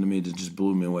said something to me that just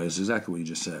blew me away. It's exactly what you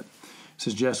just said. He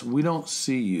says, Jess, we don't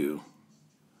see you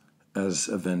as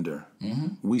a vendor.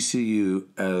 Mm-hmm. We see you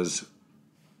as,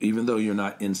 even though you're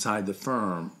not inside the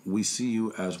firm, we see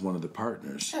you as one of the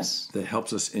partners that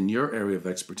helps us in your area of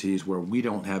expertise where we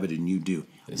don't have it and you do.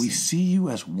 We see you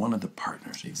as one of the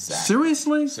partners.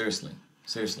 Exactly.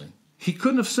 Seriously? He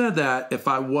couldn't have said that if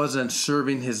I wasn't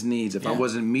serving his needs, if I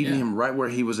wasn't meeting him right where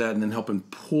he was at and then helping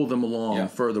pull them along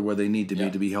further where they need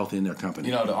to be healthy in their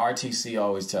company. The RTC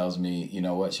always tells me, you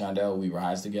know what, Shondell, we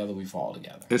rise together, we fall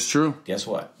together. It's true. Guess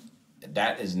what?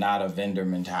 that is not a vendor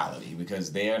mentality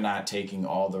because they are not taking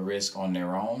all the risk on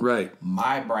their own. Right.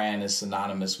 My brand is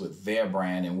synonymous with their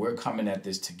brand, and we're coming at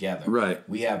this together. Right.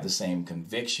 We have the same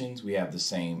convictions. We have the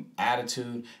same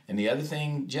attitude. And the other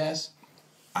thing, Jess,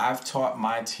 I've taught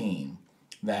my team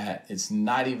that it's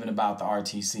not even about the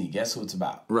RTC. Guess who it's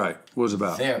about? Right. What's it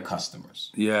about? Their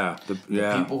customers. Yeah. The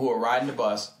people who are riding the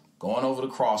bus, going over the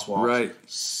crosswalks, right,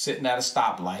 sitting at a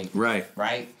stoplight. Right.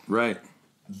 Right? Right.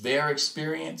 Their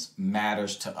experience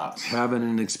matters to us. Having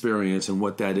an experience and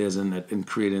what that is and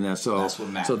creating that. So that's what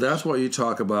matters. So that's what you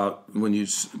talk about when you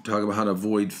talk about how to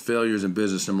avoid failures in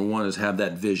business. Number one is have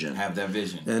that vision. Have that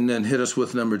vision. And then hit us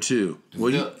with number two.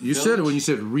 Well, you said it when you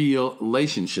said real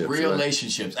relationships. Real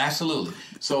relationships, absolutely.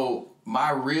 So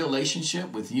my real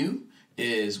relationship with you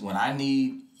is when I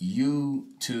need you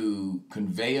to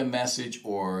convey a message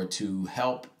or to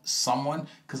help someone,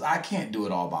 because I can't do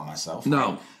it all by myself. No.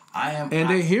 Right?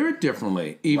 They hear it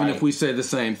differently, even if we say the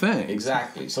same thing.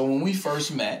 Exactly. So when we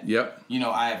first met, yep,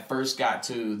 I first got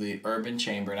to the Urban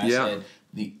Chamber, and I said,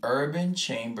 the Urban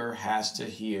Chamber has to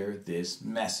hear this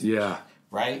message. Yeah.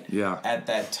 Right? Yeah. At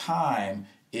that time,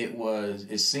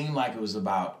 it seemed like it was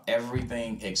about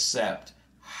everything except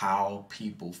how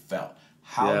people felt,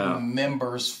 how the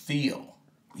members feel.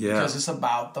 Yeah. Because it's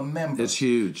about the members. It's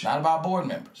huge. Not about board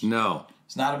members. No.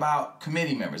 It's not about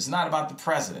committee members. It's not about the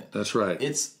president. That's right.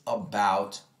 It's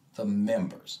about the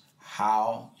members,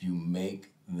 how you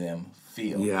make them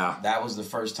feel. Yeah. That was the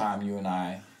first time you and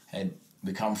I had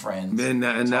become friends. And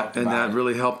that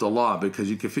really helped a lot because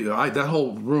you could feel that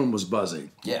whole room was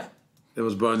buzzing. Yeah. It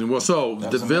was buzzing. Well, so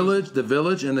the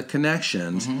village and the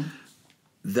connections,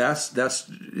 that's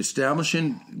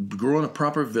establishing, growing a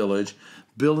proper village,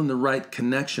 building the right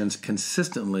connections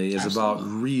consistently is about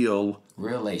real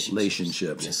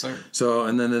relationships. Yes, sir. So,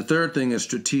 and then the third thing is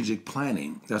strategic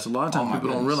planning. That's a lot of times people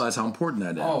don't realize how important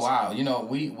that is. Oh wow!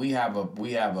 We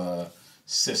have a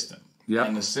system. Yeah.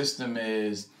 And the system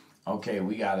is okay.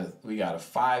 We got a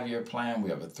 5-year plan. We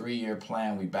have a 3-year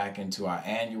plan. We back into our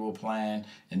annual plan,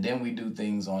 and then we do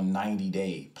things on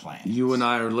 90-day plans. You and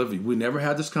I are living. We never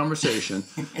had this conversation.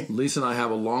 Lisa and I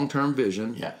have a long-term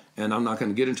vision. Yeah. And I'm not going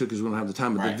to get into it because we don't have the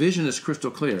time. But the vision is crystal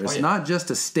clear. It's not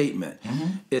just a statement.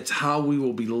 It's how we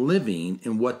will be living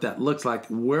and what that looks like,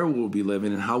 where we'll be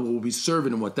living, and how we'll be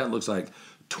serving and what that looks like.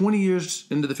 20 years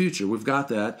into the future, we've got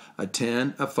that, a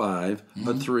 10, a 5,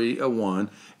 a 3, a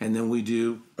 1, and then we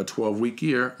do a 12-week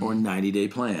year or 90-day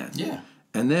plan. Yeah.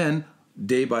 And then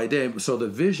day by day, so the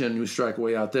vision, you strike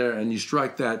way out there, and you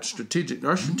strike that strategic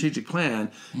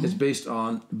plan is based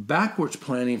on backwards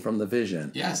planning from the vision.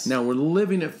 Yes. Now we're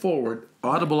living it forward,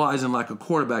 audibleizing like a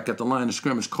quarterback at the line of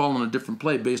scrimmage, calling a different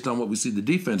play based on what we see the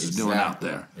defense is doing out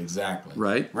there. Exactly.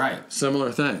 Right? Right.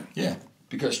 Similar thing. Yeah.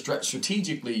 Because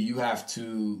strategically, you have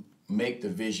to make the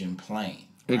vision plain.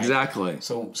 Right? Exactly.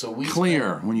 So we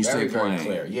clear when you say plain. Very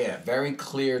clear. Yeah, very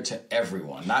clear to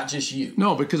everyone, not just you.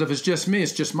 No, because if it's just me,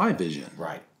 it's just my vision.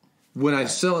 Right. When I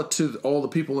sell it to all the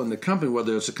people in the company,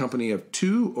 whether it's a company of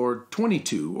 2 or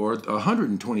 22 or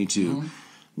 122,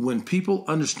 when people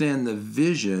understand the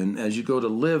vision, as you go to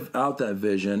live out that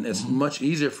vision, it's much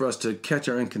easier for us to catch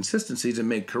our inconsistencies and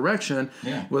make correction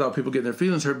without people getting their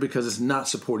feelings hurt because it's not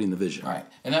supporting the vision. Right.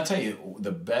 And I'll tell you,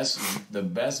 the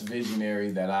best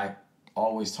visionary that I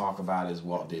always talk about is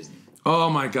Walt Disney.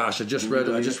 Oh my gosh! I just read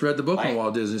the book on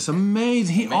Walt Disney. It's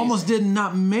amazing. He almost did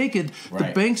not make it. Right.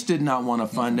 The banks did not want to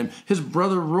fund him. His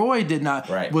brother Roy did not.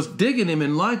 Right. Was digging him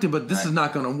and liked him, but this is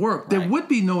not going to work. There would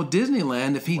be no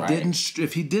Disneyland if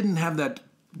he didn't have that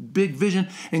big vision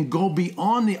and go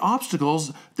beyond the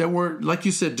obstacles that were, like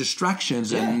you said,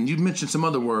 distractions. And you mentioned some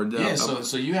other word.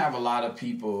 So you have a lot of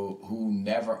people who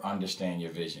never understand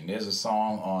your vision. There's a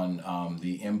song on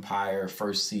the Empire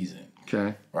first season.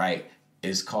 Okay. Right.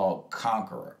 It's called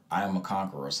Conqueror. I am a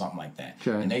conqueror or something like that.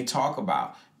 Okay. And they talk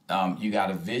about you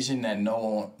got a vision that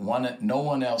no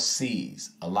one else sees.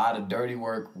 A lot of dirty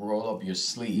work, roll up your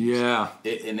sleeves. Yeah.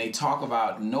 And they talk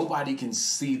about nobody can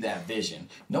see that vision.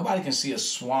 Nobody can see a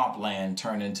swampland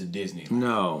turn into Disneyland.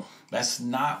 No. That's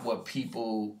not what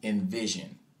people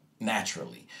envision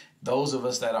naturally. Those of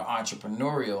us that are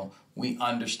entrepreneurial, we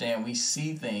understand, we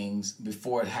see things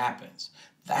before it happens.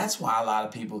 That's why a lot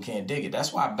of people can't dig it.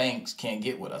 That's why banks can't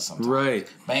get with us sometimes. Right.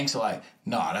 Banks are like,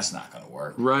 no, that's not going to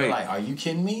work. Right. They're like, are you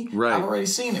kidding me? Right. I've already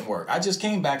seen it work. I just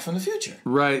came back from the future.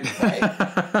 Right.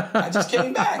 I just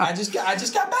came back. I just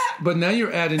got back. But now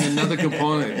you're adding another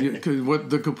component.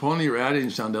 What the component you're adding,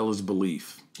 Shondell, is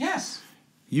belief. Yes.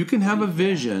 You can have a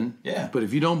vision, but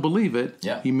if you don't believe it,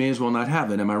 you may as well not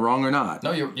have it. Am I wrong or not?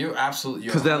 No, you're absolutely.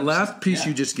 Because that last piece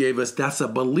you just gave us, that's a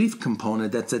belief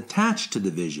component that's attached to the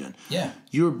vision. Yeah.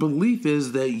 Your belief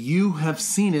is that you have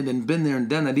seen it and been there and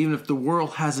done it, even if the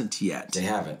world hasn't yet. They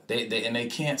haven't. They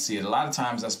can't see it. A lot of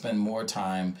times I spend more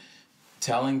time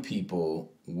telling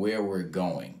people where we're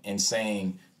going and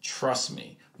saying, trust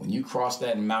me. When you cross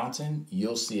that mountain,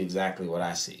 you'll see exactly what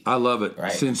I see. I love it.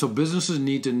 Right? See, and so businesses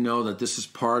need to know that this is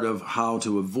part of how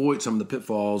to avoid some of the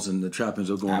pitfalls and the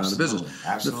trappings of going out of business.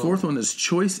 Absolutely. The fourth one is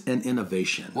choice and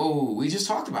innovation. Whoa, we just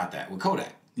talked about that with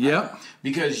Kodak. Yep.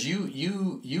 Because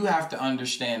you have to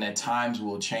understand that times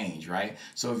will change, right?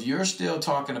 So if you're still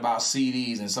talking about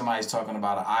CDs and somebody's talking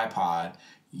about an iPod,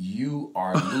 you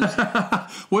are losing.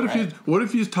 What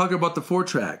if you talk about the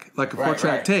 4-track, like a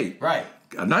 4-track tape? Right.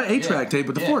 Not 8-track tape,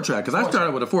 but the 4-track. Because I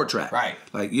started with a 4-track. Right.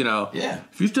 Like,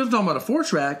 if you're still talking about a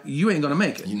 4-track, you ain't going to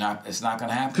make it. It's not going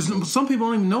to happen. Because some people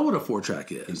don't even know what a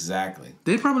 4-track is. Exactly.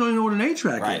 They probably don't even know what an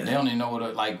 8-track is. Right. They don't even know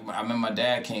what I remember my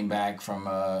dad came back from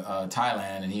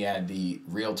Thailand and he had the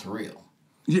reel-to-reel.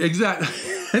 Yeah, exactly.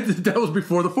 That was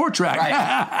before the 4-track.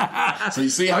 Right. So you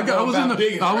see, I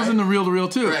was in the reel-to-reel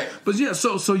too. Right. But yeah,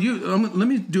 so you let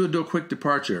me do a quick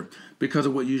departure because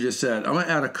of what you just said. I'm gonna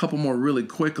add a couple more really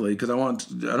quickly because I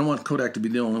don't want Kodak to be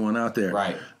the only one out there.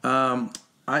 Right.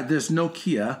 There's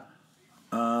Nokia.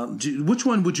 Which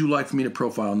one would you like for me to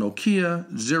profile?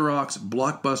 Nokia, Xerox,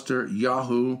 Blockbuster,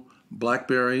 Yahoo,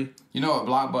 BlackBerry. You know what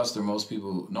Blockbuster most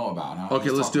people know about, huh? Okay,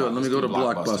 let's do it. Let me go to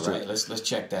Blockbuster. Right? Let's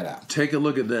check that out. Take a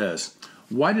look at this.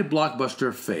 Why did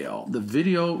Blockbuster fail? The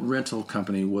video rental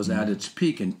company was at its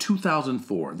peak in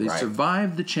 2004. They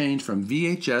survived the change from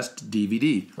VHS to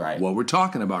DVD. Right. What we're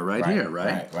talking about here,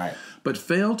 right? Right. But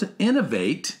failed to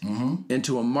innovate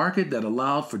into a market that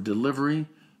allowed for delivery,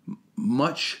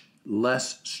 much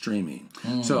less streaming.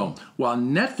 So while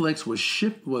Netflix was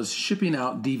shipping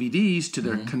out DVDs to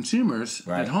their consumers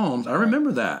at homes, I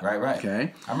remember that. Right.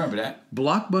 Okay, I remember that.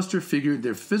 Blockbuster figured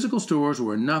their physical stores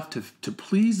were enough to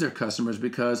please their customers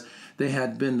because they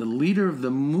had been the leader of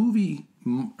the movie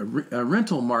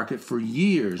rental market for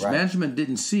years. Right. Management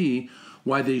didn't see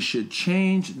why they should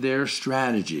change their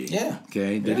strategy. Yeah.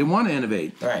 Okay. They didn't want to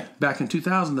innovate. Right. Back in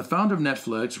 2000, the founder of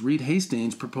Netflix, Reed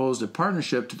Hastings, proposed a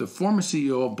partnership to the former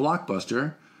CEO of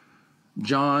Blockbuster,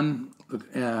 John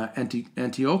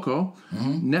Antioco.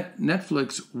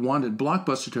 Netflix wanted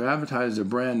Blockbuster to advertise their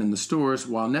brand in the stores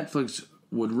while Netflix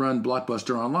would run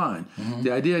Blockbuster online.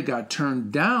 The idea got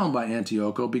turned down by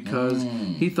Antioco because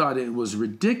he thought it was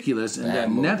ridiculous and that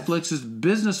Netflix's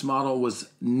business model was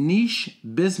niche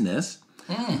business.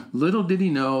 Little did he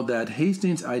know that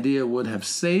Hastings' idea would have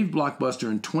saved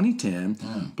Blockbuster in 2010.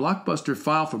 Blockbuster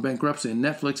filed for bankruptcy and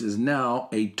Netflix is now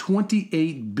a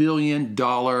 $28 billion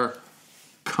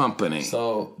company.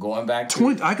 So going back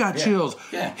to I got chills.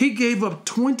 Yeah. He gave up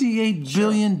 $28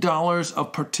 billion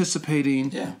of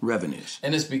participating revenues.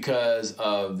 And it's because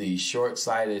of the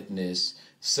short-sightedness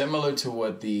similar to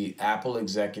what the Apple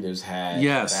executives had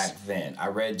back then. I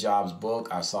read Jobs' book.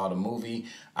 I saw the movie.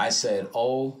 I said,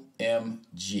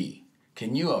 OMG.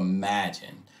 Can you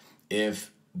imagine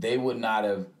if they would not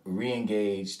have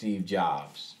re-engaged Steve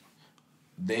Jobs?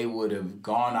 They would have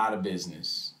gone out of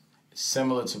business.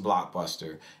 Similar to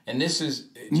Blockbuster. And this is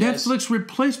Netflix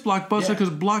replaced Blockbuster because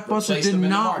Blockbuster did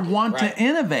not want to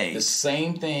innovate. The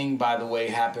same thing, by the way,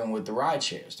 happened with the ride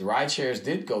shares. The ride shares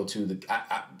did go to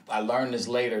the... I learned this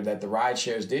later that the ride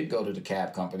shares did go to the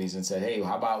cab companies and said, hey,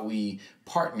 how about we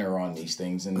partner on these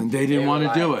things? And they didn't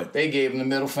want to do it. They gave them the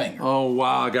middle finger. Oh,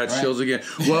 wow. I got chills again.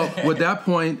 Well, with that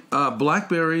point,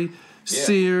 BlackBerry,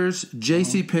 Sears,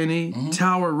 JCPenney,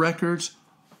 Tower Records...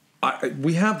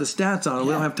 we have the stats on it.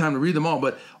 We don't have time to read them all,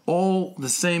 but all the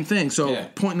same thing. So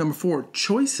point number 4,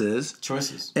 choices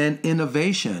and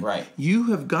innovation. Right. You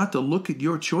have got to look at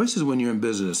your choices when you're in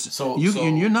business.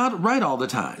 And you're not right all the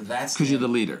time because you're the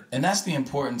leader. And that's the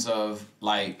importance of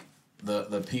like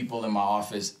the people in my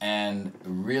office and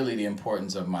really the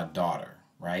importance of my daughter,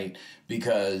 right?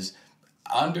 Because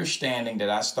understanding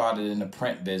that I started in the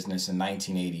print business in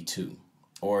 1982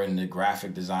 or in the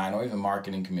graphic design or even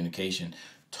marketing communication,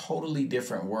 totally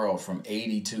different world from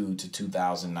 82 to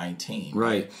 2019.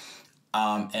 Right.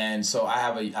 And so I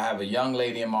have a young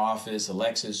lady in my office,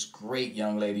 Alexis, great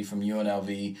young lady from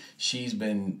UNLV. She's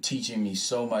been teaching me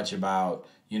so much about,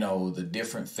 the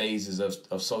different phases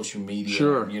of social media.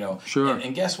 Sure.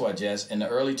 And guess what, Jess? In the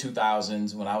early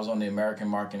 2000s, when I was on the American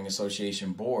Marketing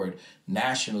Association board,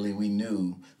 nationally we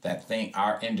knew that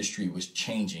our industry was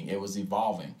changing. It was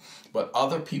evolving. But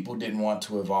other people didn't want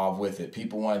to evolve with it.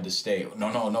 People wanted to stay.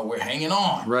 No, we're hanging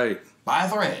on. Right. Buy a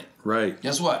thread. Right.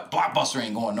 Guess what? Blockbuster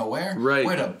ain't going nowhere. Right.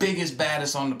 We're the biggest,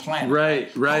 baddest on the planet.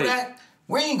 Right. Kodak,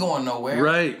 we ain't going nowhere.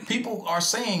 Right. People are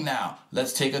saying now,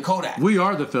 let's take a Kodak. We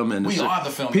are the film industry. We are the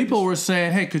film People industry. were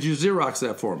saying, hey, could you Xerox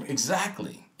that for me?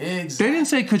 Exactly. They didn't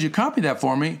say, could you copy that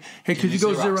for me? Hey, could you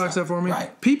go Xerox that for me?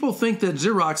 Right. People think that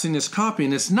Xeroxing is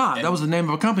copying. It's not. And that was the name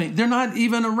of a company. They're not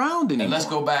even around anymore. And let's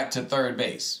go back to third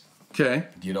base. Okay.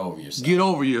 Get over yourself. Get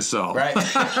over yourself. Right?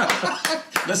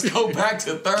 Let's go back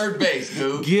to third base,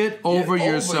 dude. Get over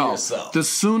yourself. The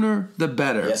sooner, the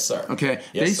better. Yes, sir. Okay.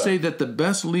 Yes, they sir. say that the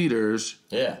best leaders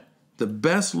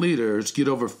get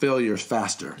over failures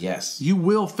faster. Yes. You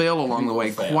will fail along the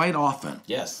way quite often.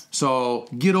 Yes. So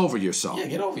get over yourself. Yeah,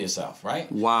 get over yourself,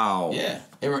 right? Wow. Yeah.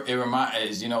 It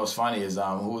reminds, you know, what's funny is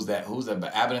who's that?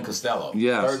 Abbott and Costello.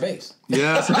 Yes. Third base.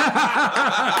 Yes.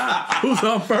 Who's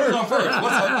on first? Who's on first?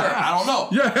 What's on third? I don't know.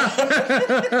 Yeah.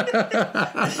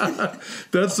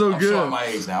 That's so I'm good. showing my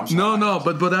age now. No,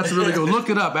 but that's really good. Look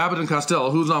it up, Abbott and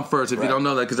Costello. Who's on first? If you don't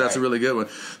know that, because that's a really good one.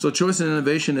 So choice and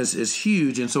innovation is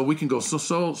huge, and so we can go so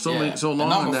long. And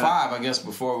number 5, I guess,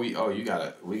 before we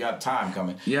got time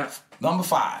coming. Yeah. Number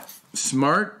 5.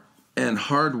 Smart and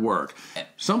hard work.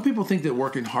 Some people think that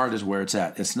working hard is where it's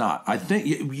at. It's not. I think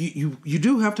you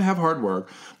do have to have hard work,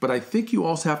 but I think you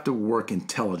also have to work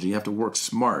intelligent. You have to work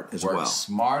smart as well. Work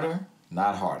smarter,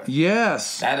 not harder.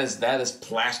 Yes. That is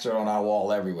plastered on our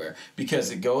wall everywhere because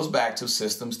it goes back to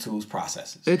systems, tools,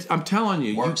 processes. I'm telling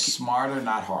you. Work smarter,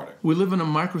 not harder. We live in a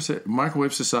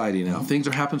microwave society now. Mm-hmm. Things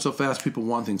are happening so fast. People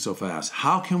want things so fast.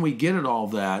 How can we get at all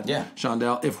that,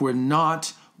 Shondell, if we're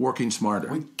not working smarter?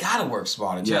 We gotta work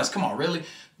smarter. Jess, come on, really?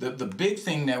 The big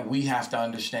thing that we have to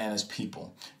understand as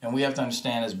people, and we have to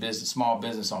understand as small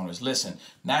business owners. Listen,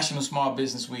 National Small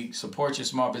Business Week, support your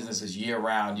small businesses year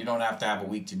round. You don't have to have a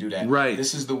week to do that. Right.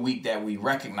 This is the week that we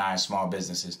recognize small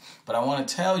businesses. But I want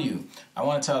to tell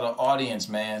the audience,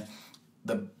 man,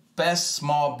 the best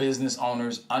small business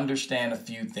owners understand a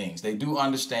few things. They do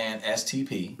understand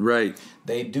STP. Right.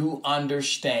 They do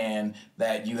understand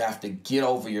that you have to get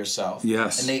over yourself.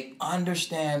 Yes. And they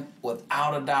understand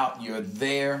without a doubt you're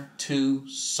there to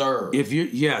serve. If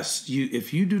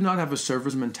you do not have a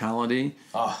service mentality,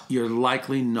 you're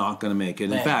likely not going to make it.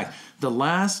 Man. In fact, the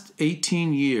last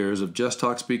 18 years of Just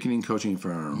Talk Speaking and Coaching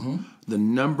Firm, the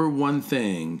number one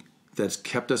thing that's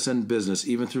kept us in business,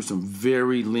 even through some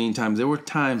very lean times. There were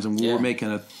times when we were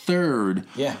making a third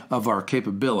of our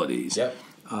capabilities. Yep.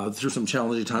 Through some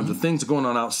challenging times, the things going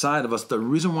on outside of us. The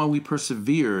reason why we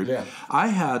persevered, I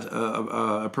had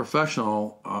a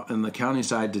professional in the accounting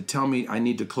side to tell me I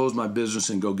need to close my business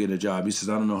and go get a job. He says,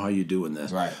 I don't know how you're doing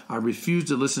this. Right. I refused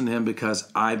to listen to him because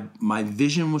my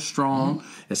vision was strong.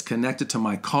 It's connected to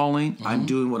my calling. I'm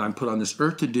doing what I'm put on this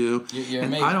earth to do. You're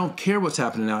and amazing. I don't care what's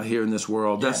happening out here in this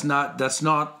world. That's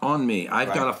not on me.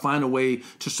 I've got to find a way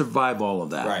to survive all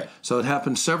of that. Right. So it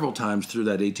happened several times through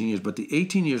that 18 years. But the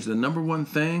 18 years, the number one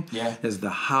thing is the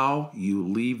how you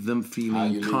leave them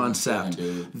feeling concept.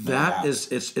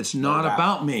 It's not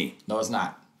about me. No, it's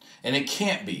not. And it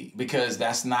can't be, because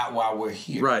that's not why we're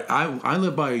here. Right. I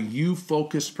live by a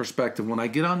you-focused perspective. When I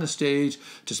get on the stage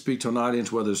to speak to an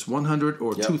audience, whether it's 100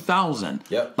 or 2,000,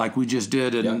 like we just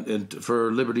did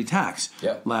for Liberty Tax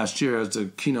last year as a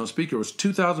keynote speaker, it was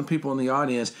 2,000 people in the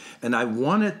audience, and I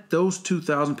wanted those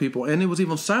 2,000 people, and it was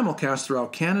even simulcast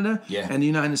throughout Canada and the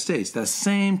United States, that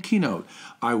same keynote.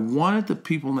 I wanted the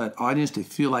people in that audience to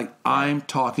feel like I'm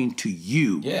talking to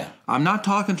you. Yeah. I'm not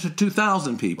talking to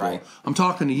 2,000 people. Right. I'm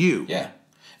talking to you. Yeah.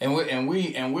 And we're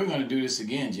going to do this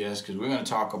again, Jess, because we're going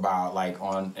to talk about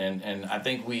and I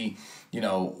think we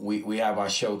have our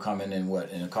show coming in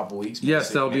a couple weeks. Yes,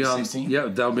 that'll be on 16th? Yeah,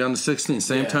 that'll be on the 16th.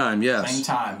 Same time. Yes. Same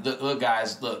time. Look,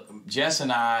 guys. Look, Jess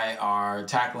and I are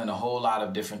tackling a whole lot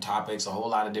of different topics, a whole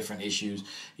lot of different issues.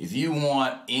 If you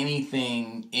want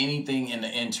anything in the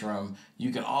interim,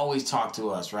 you can always talk to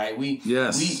us. Right? We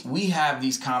have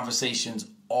these conversations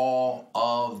all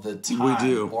of the time. We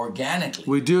do. Organically.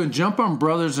 We do. And Jump On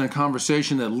Brothers in a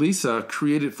conversation that Lisa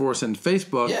created for us on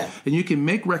Facebook. Yeah. And you can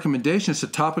make recommendations to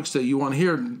topics that you want to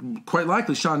hear. Quite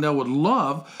likely, Shondell would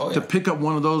love to pick up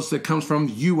one of those that comes from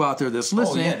you out there that's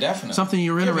listening. Oh, yeah, definitely. Something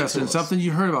you're interested in, something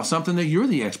you heard about, something that you're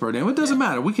the expert in. It doesn't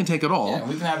matter. We can take it all. Yeah,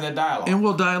 we can have that dialogue. And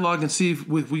we'll dialogue and see if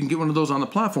we can get one of those on the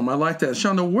platform. I like that.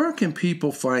 Shondell, where can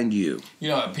people find you?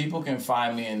 People can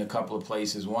find me in a couple of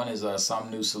places. One is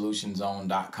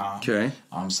somenewsolutionsZone.com. sumnusolutionzone.com. Okay.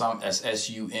 That's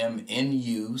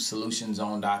SUMNU,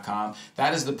 solutionszone.com.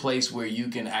 That is the place where you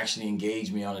can actually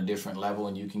engage me on a different level,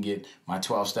 and you can get my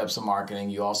 12 steps of marketing.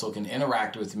 You also can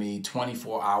interact with me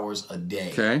 24 hours a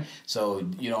day. Okay. So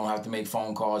you don't have to make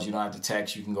phone calls. You don't have to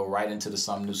text. You can go right into the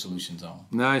Some New Solution Zone.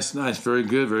 Nice. Very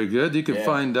good, very good. You can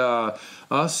find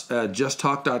us at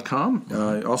justtalk.com,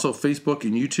 also Facebook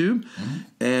and YouTube.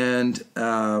 And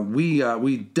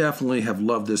we definitely have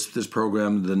loved this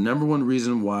program. The number one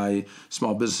reason why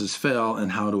small businesses fail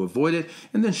and how to avoid it.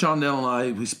 And then Shondell and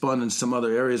I, we spun in some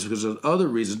other areas because of other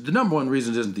reasons. The number one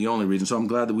reason isn't the only reason. So I'm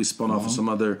glad that we spun off of some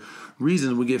other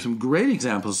reasons. We gave some great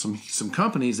examples, some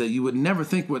companies that you would never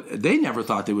think they never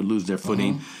thought they would lose their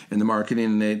footing in the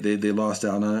marketing, and they lost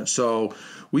out on it. So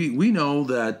we know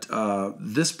that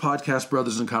this podcast,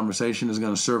 Brothers in Conversation, is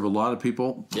going to serve a lot of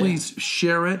people. Please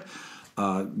share it.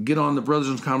 Get on the Brothers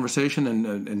in Conversation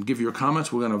and give your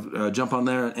comments. We're going to jump on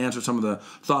there and answer some of the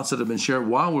thoughts that have been shared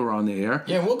while we're on the air.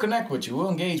 Yeah, we'll connect with you. We'll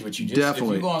engage with you.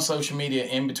 Definitely. If you go on social media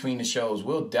in between the shows,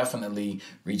 we'll definitely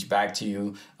reach back to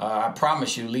you. I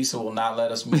promise you, Lisa will not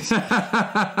let us miss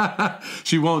that.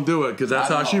 She won't do it because that's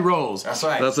how she rolls. That's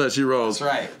right. That's how she rolls.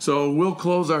 That's right. So we'll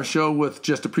close our show with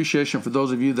just appreciation for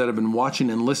those of you that have been watching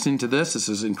and listening to this. This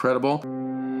is incredible.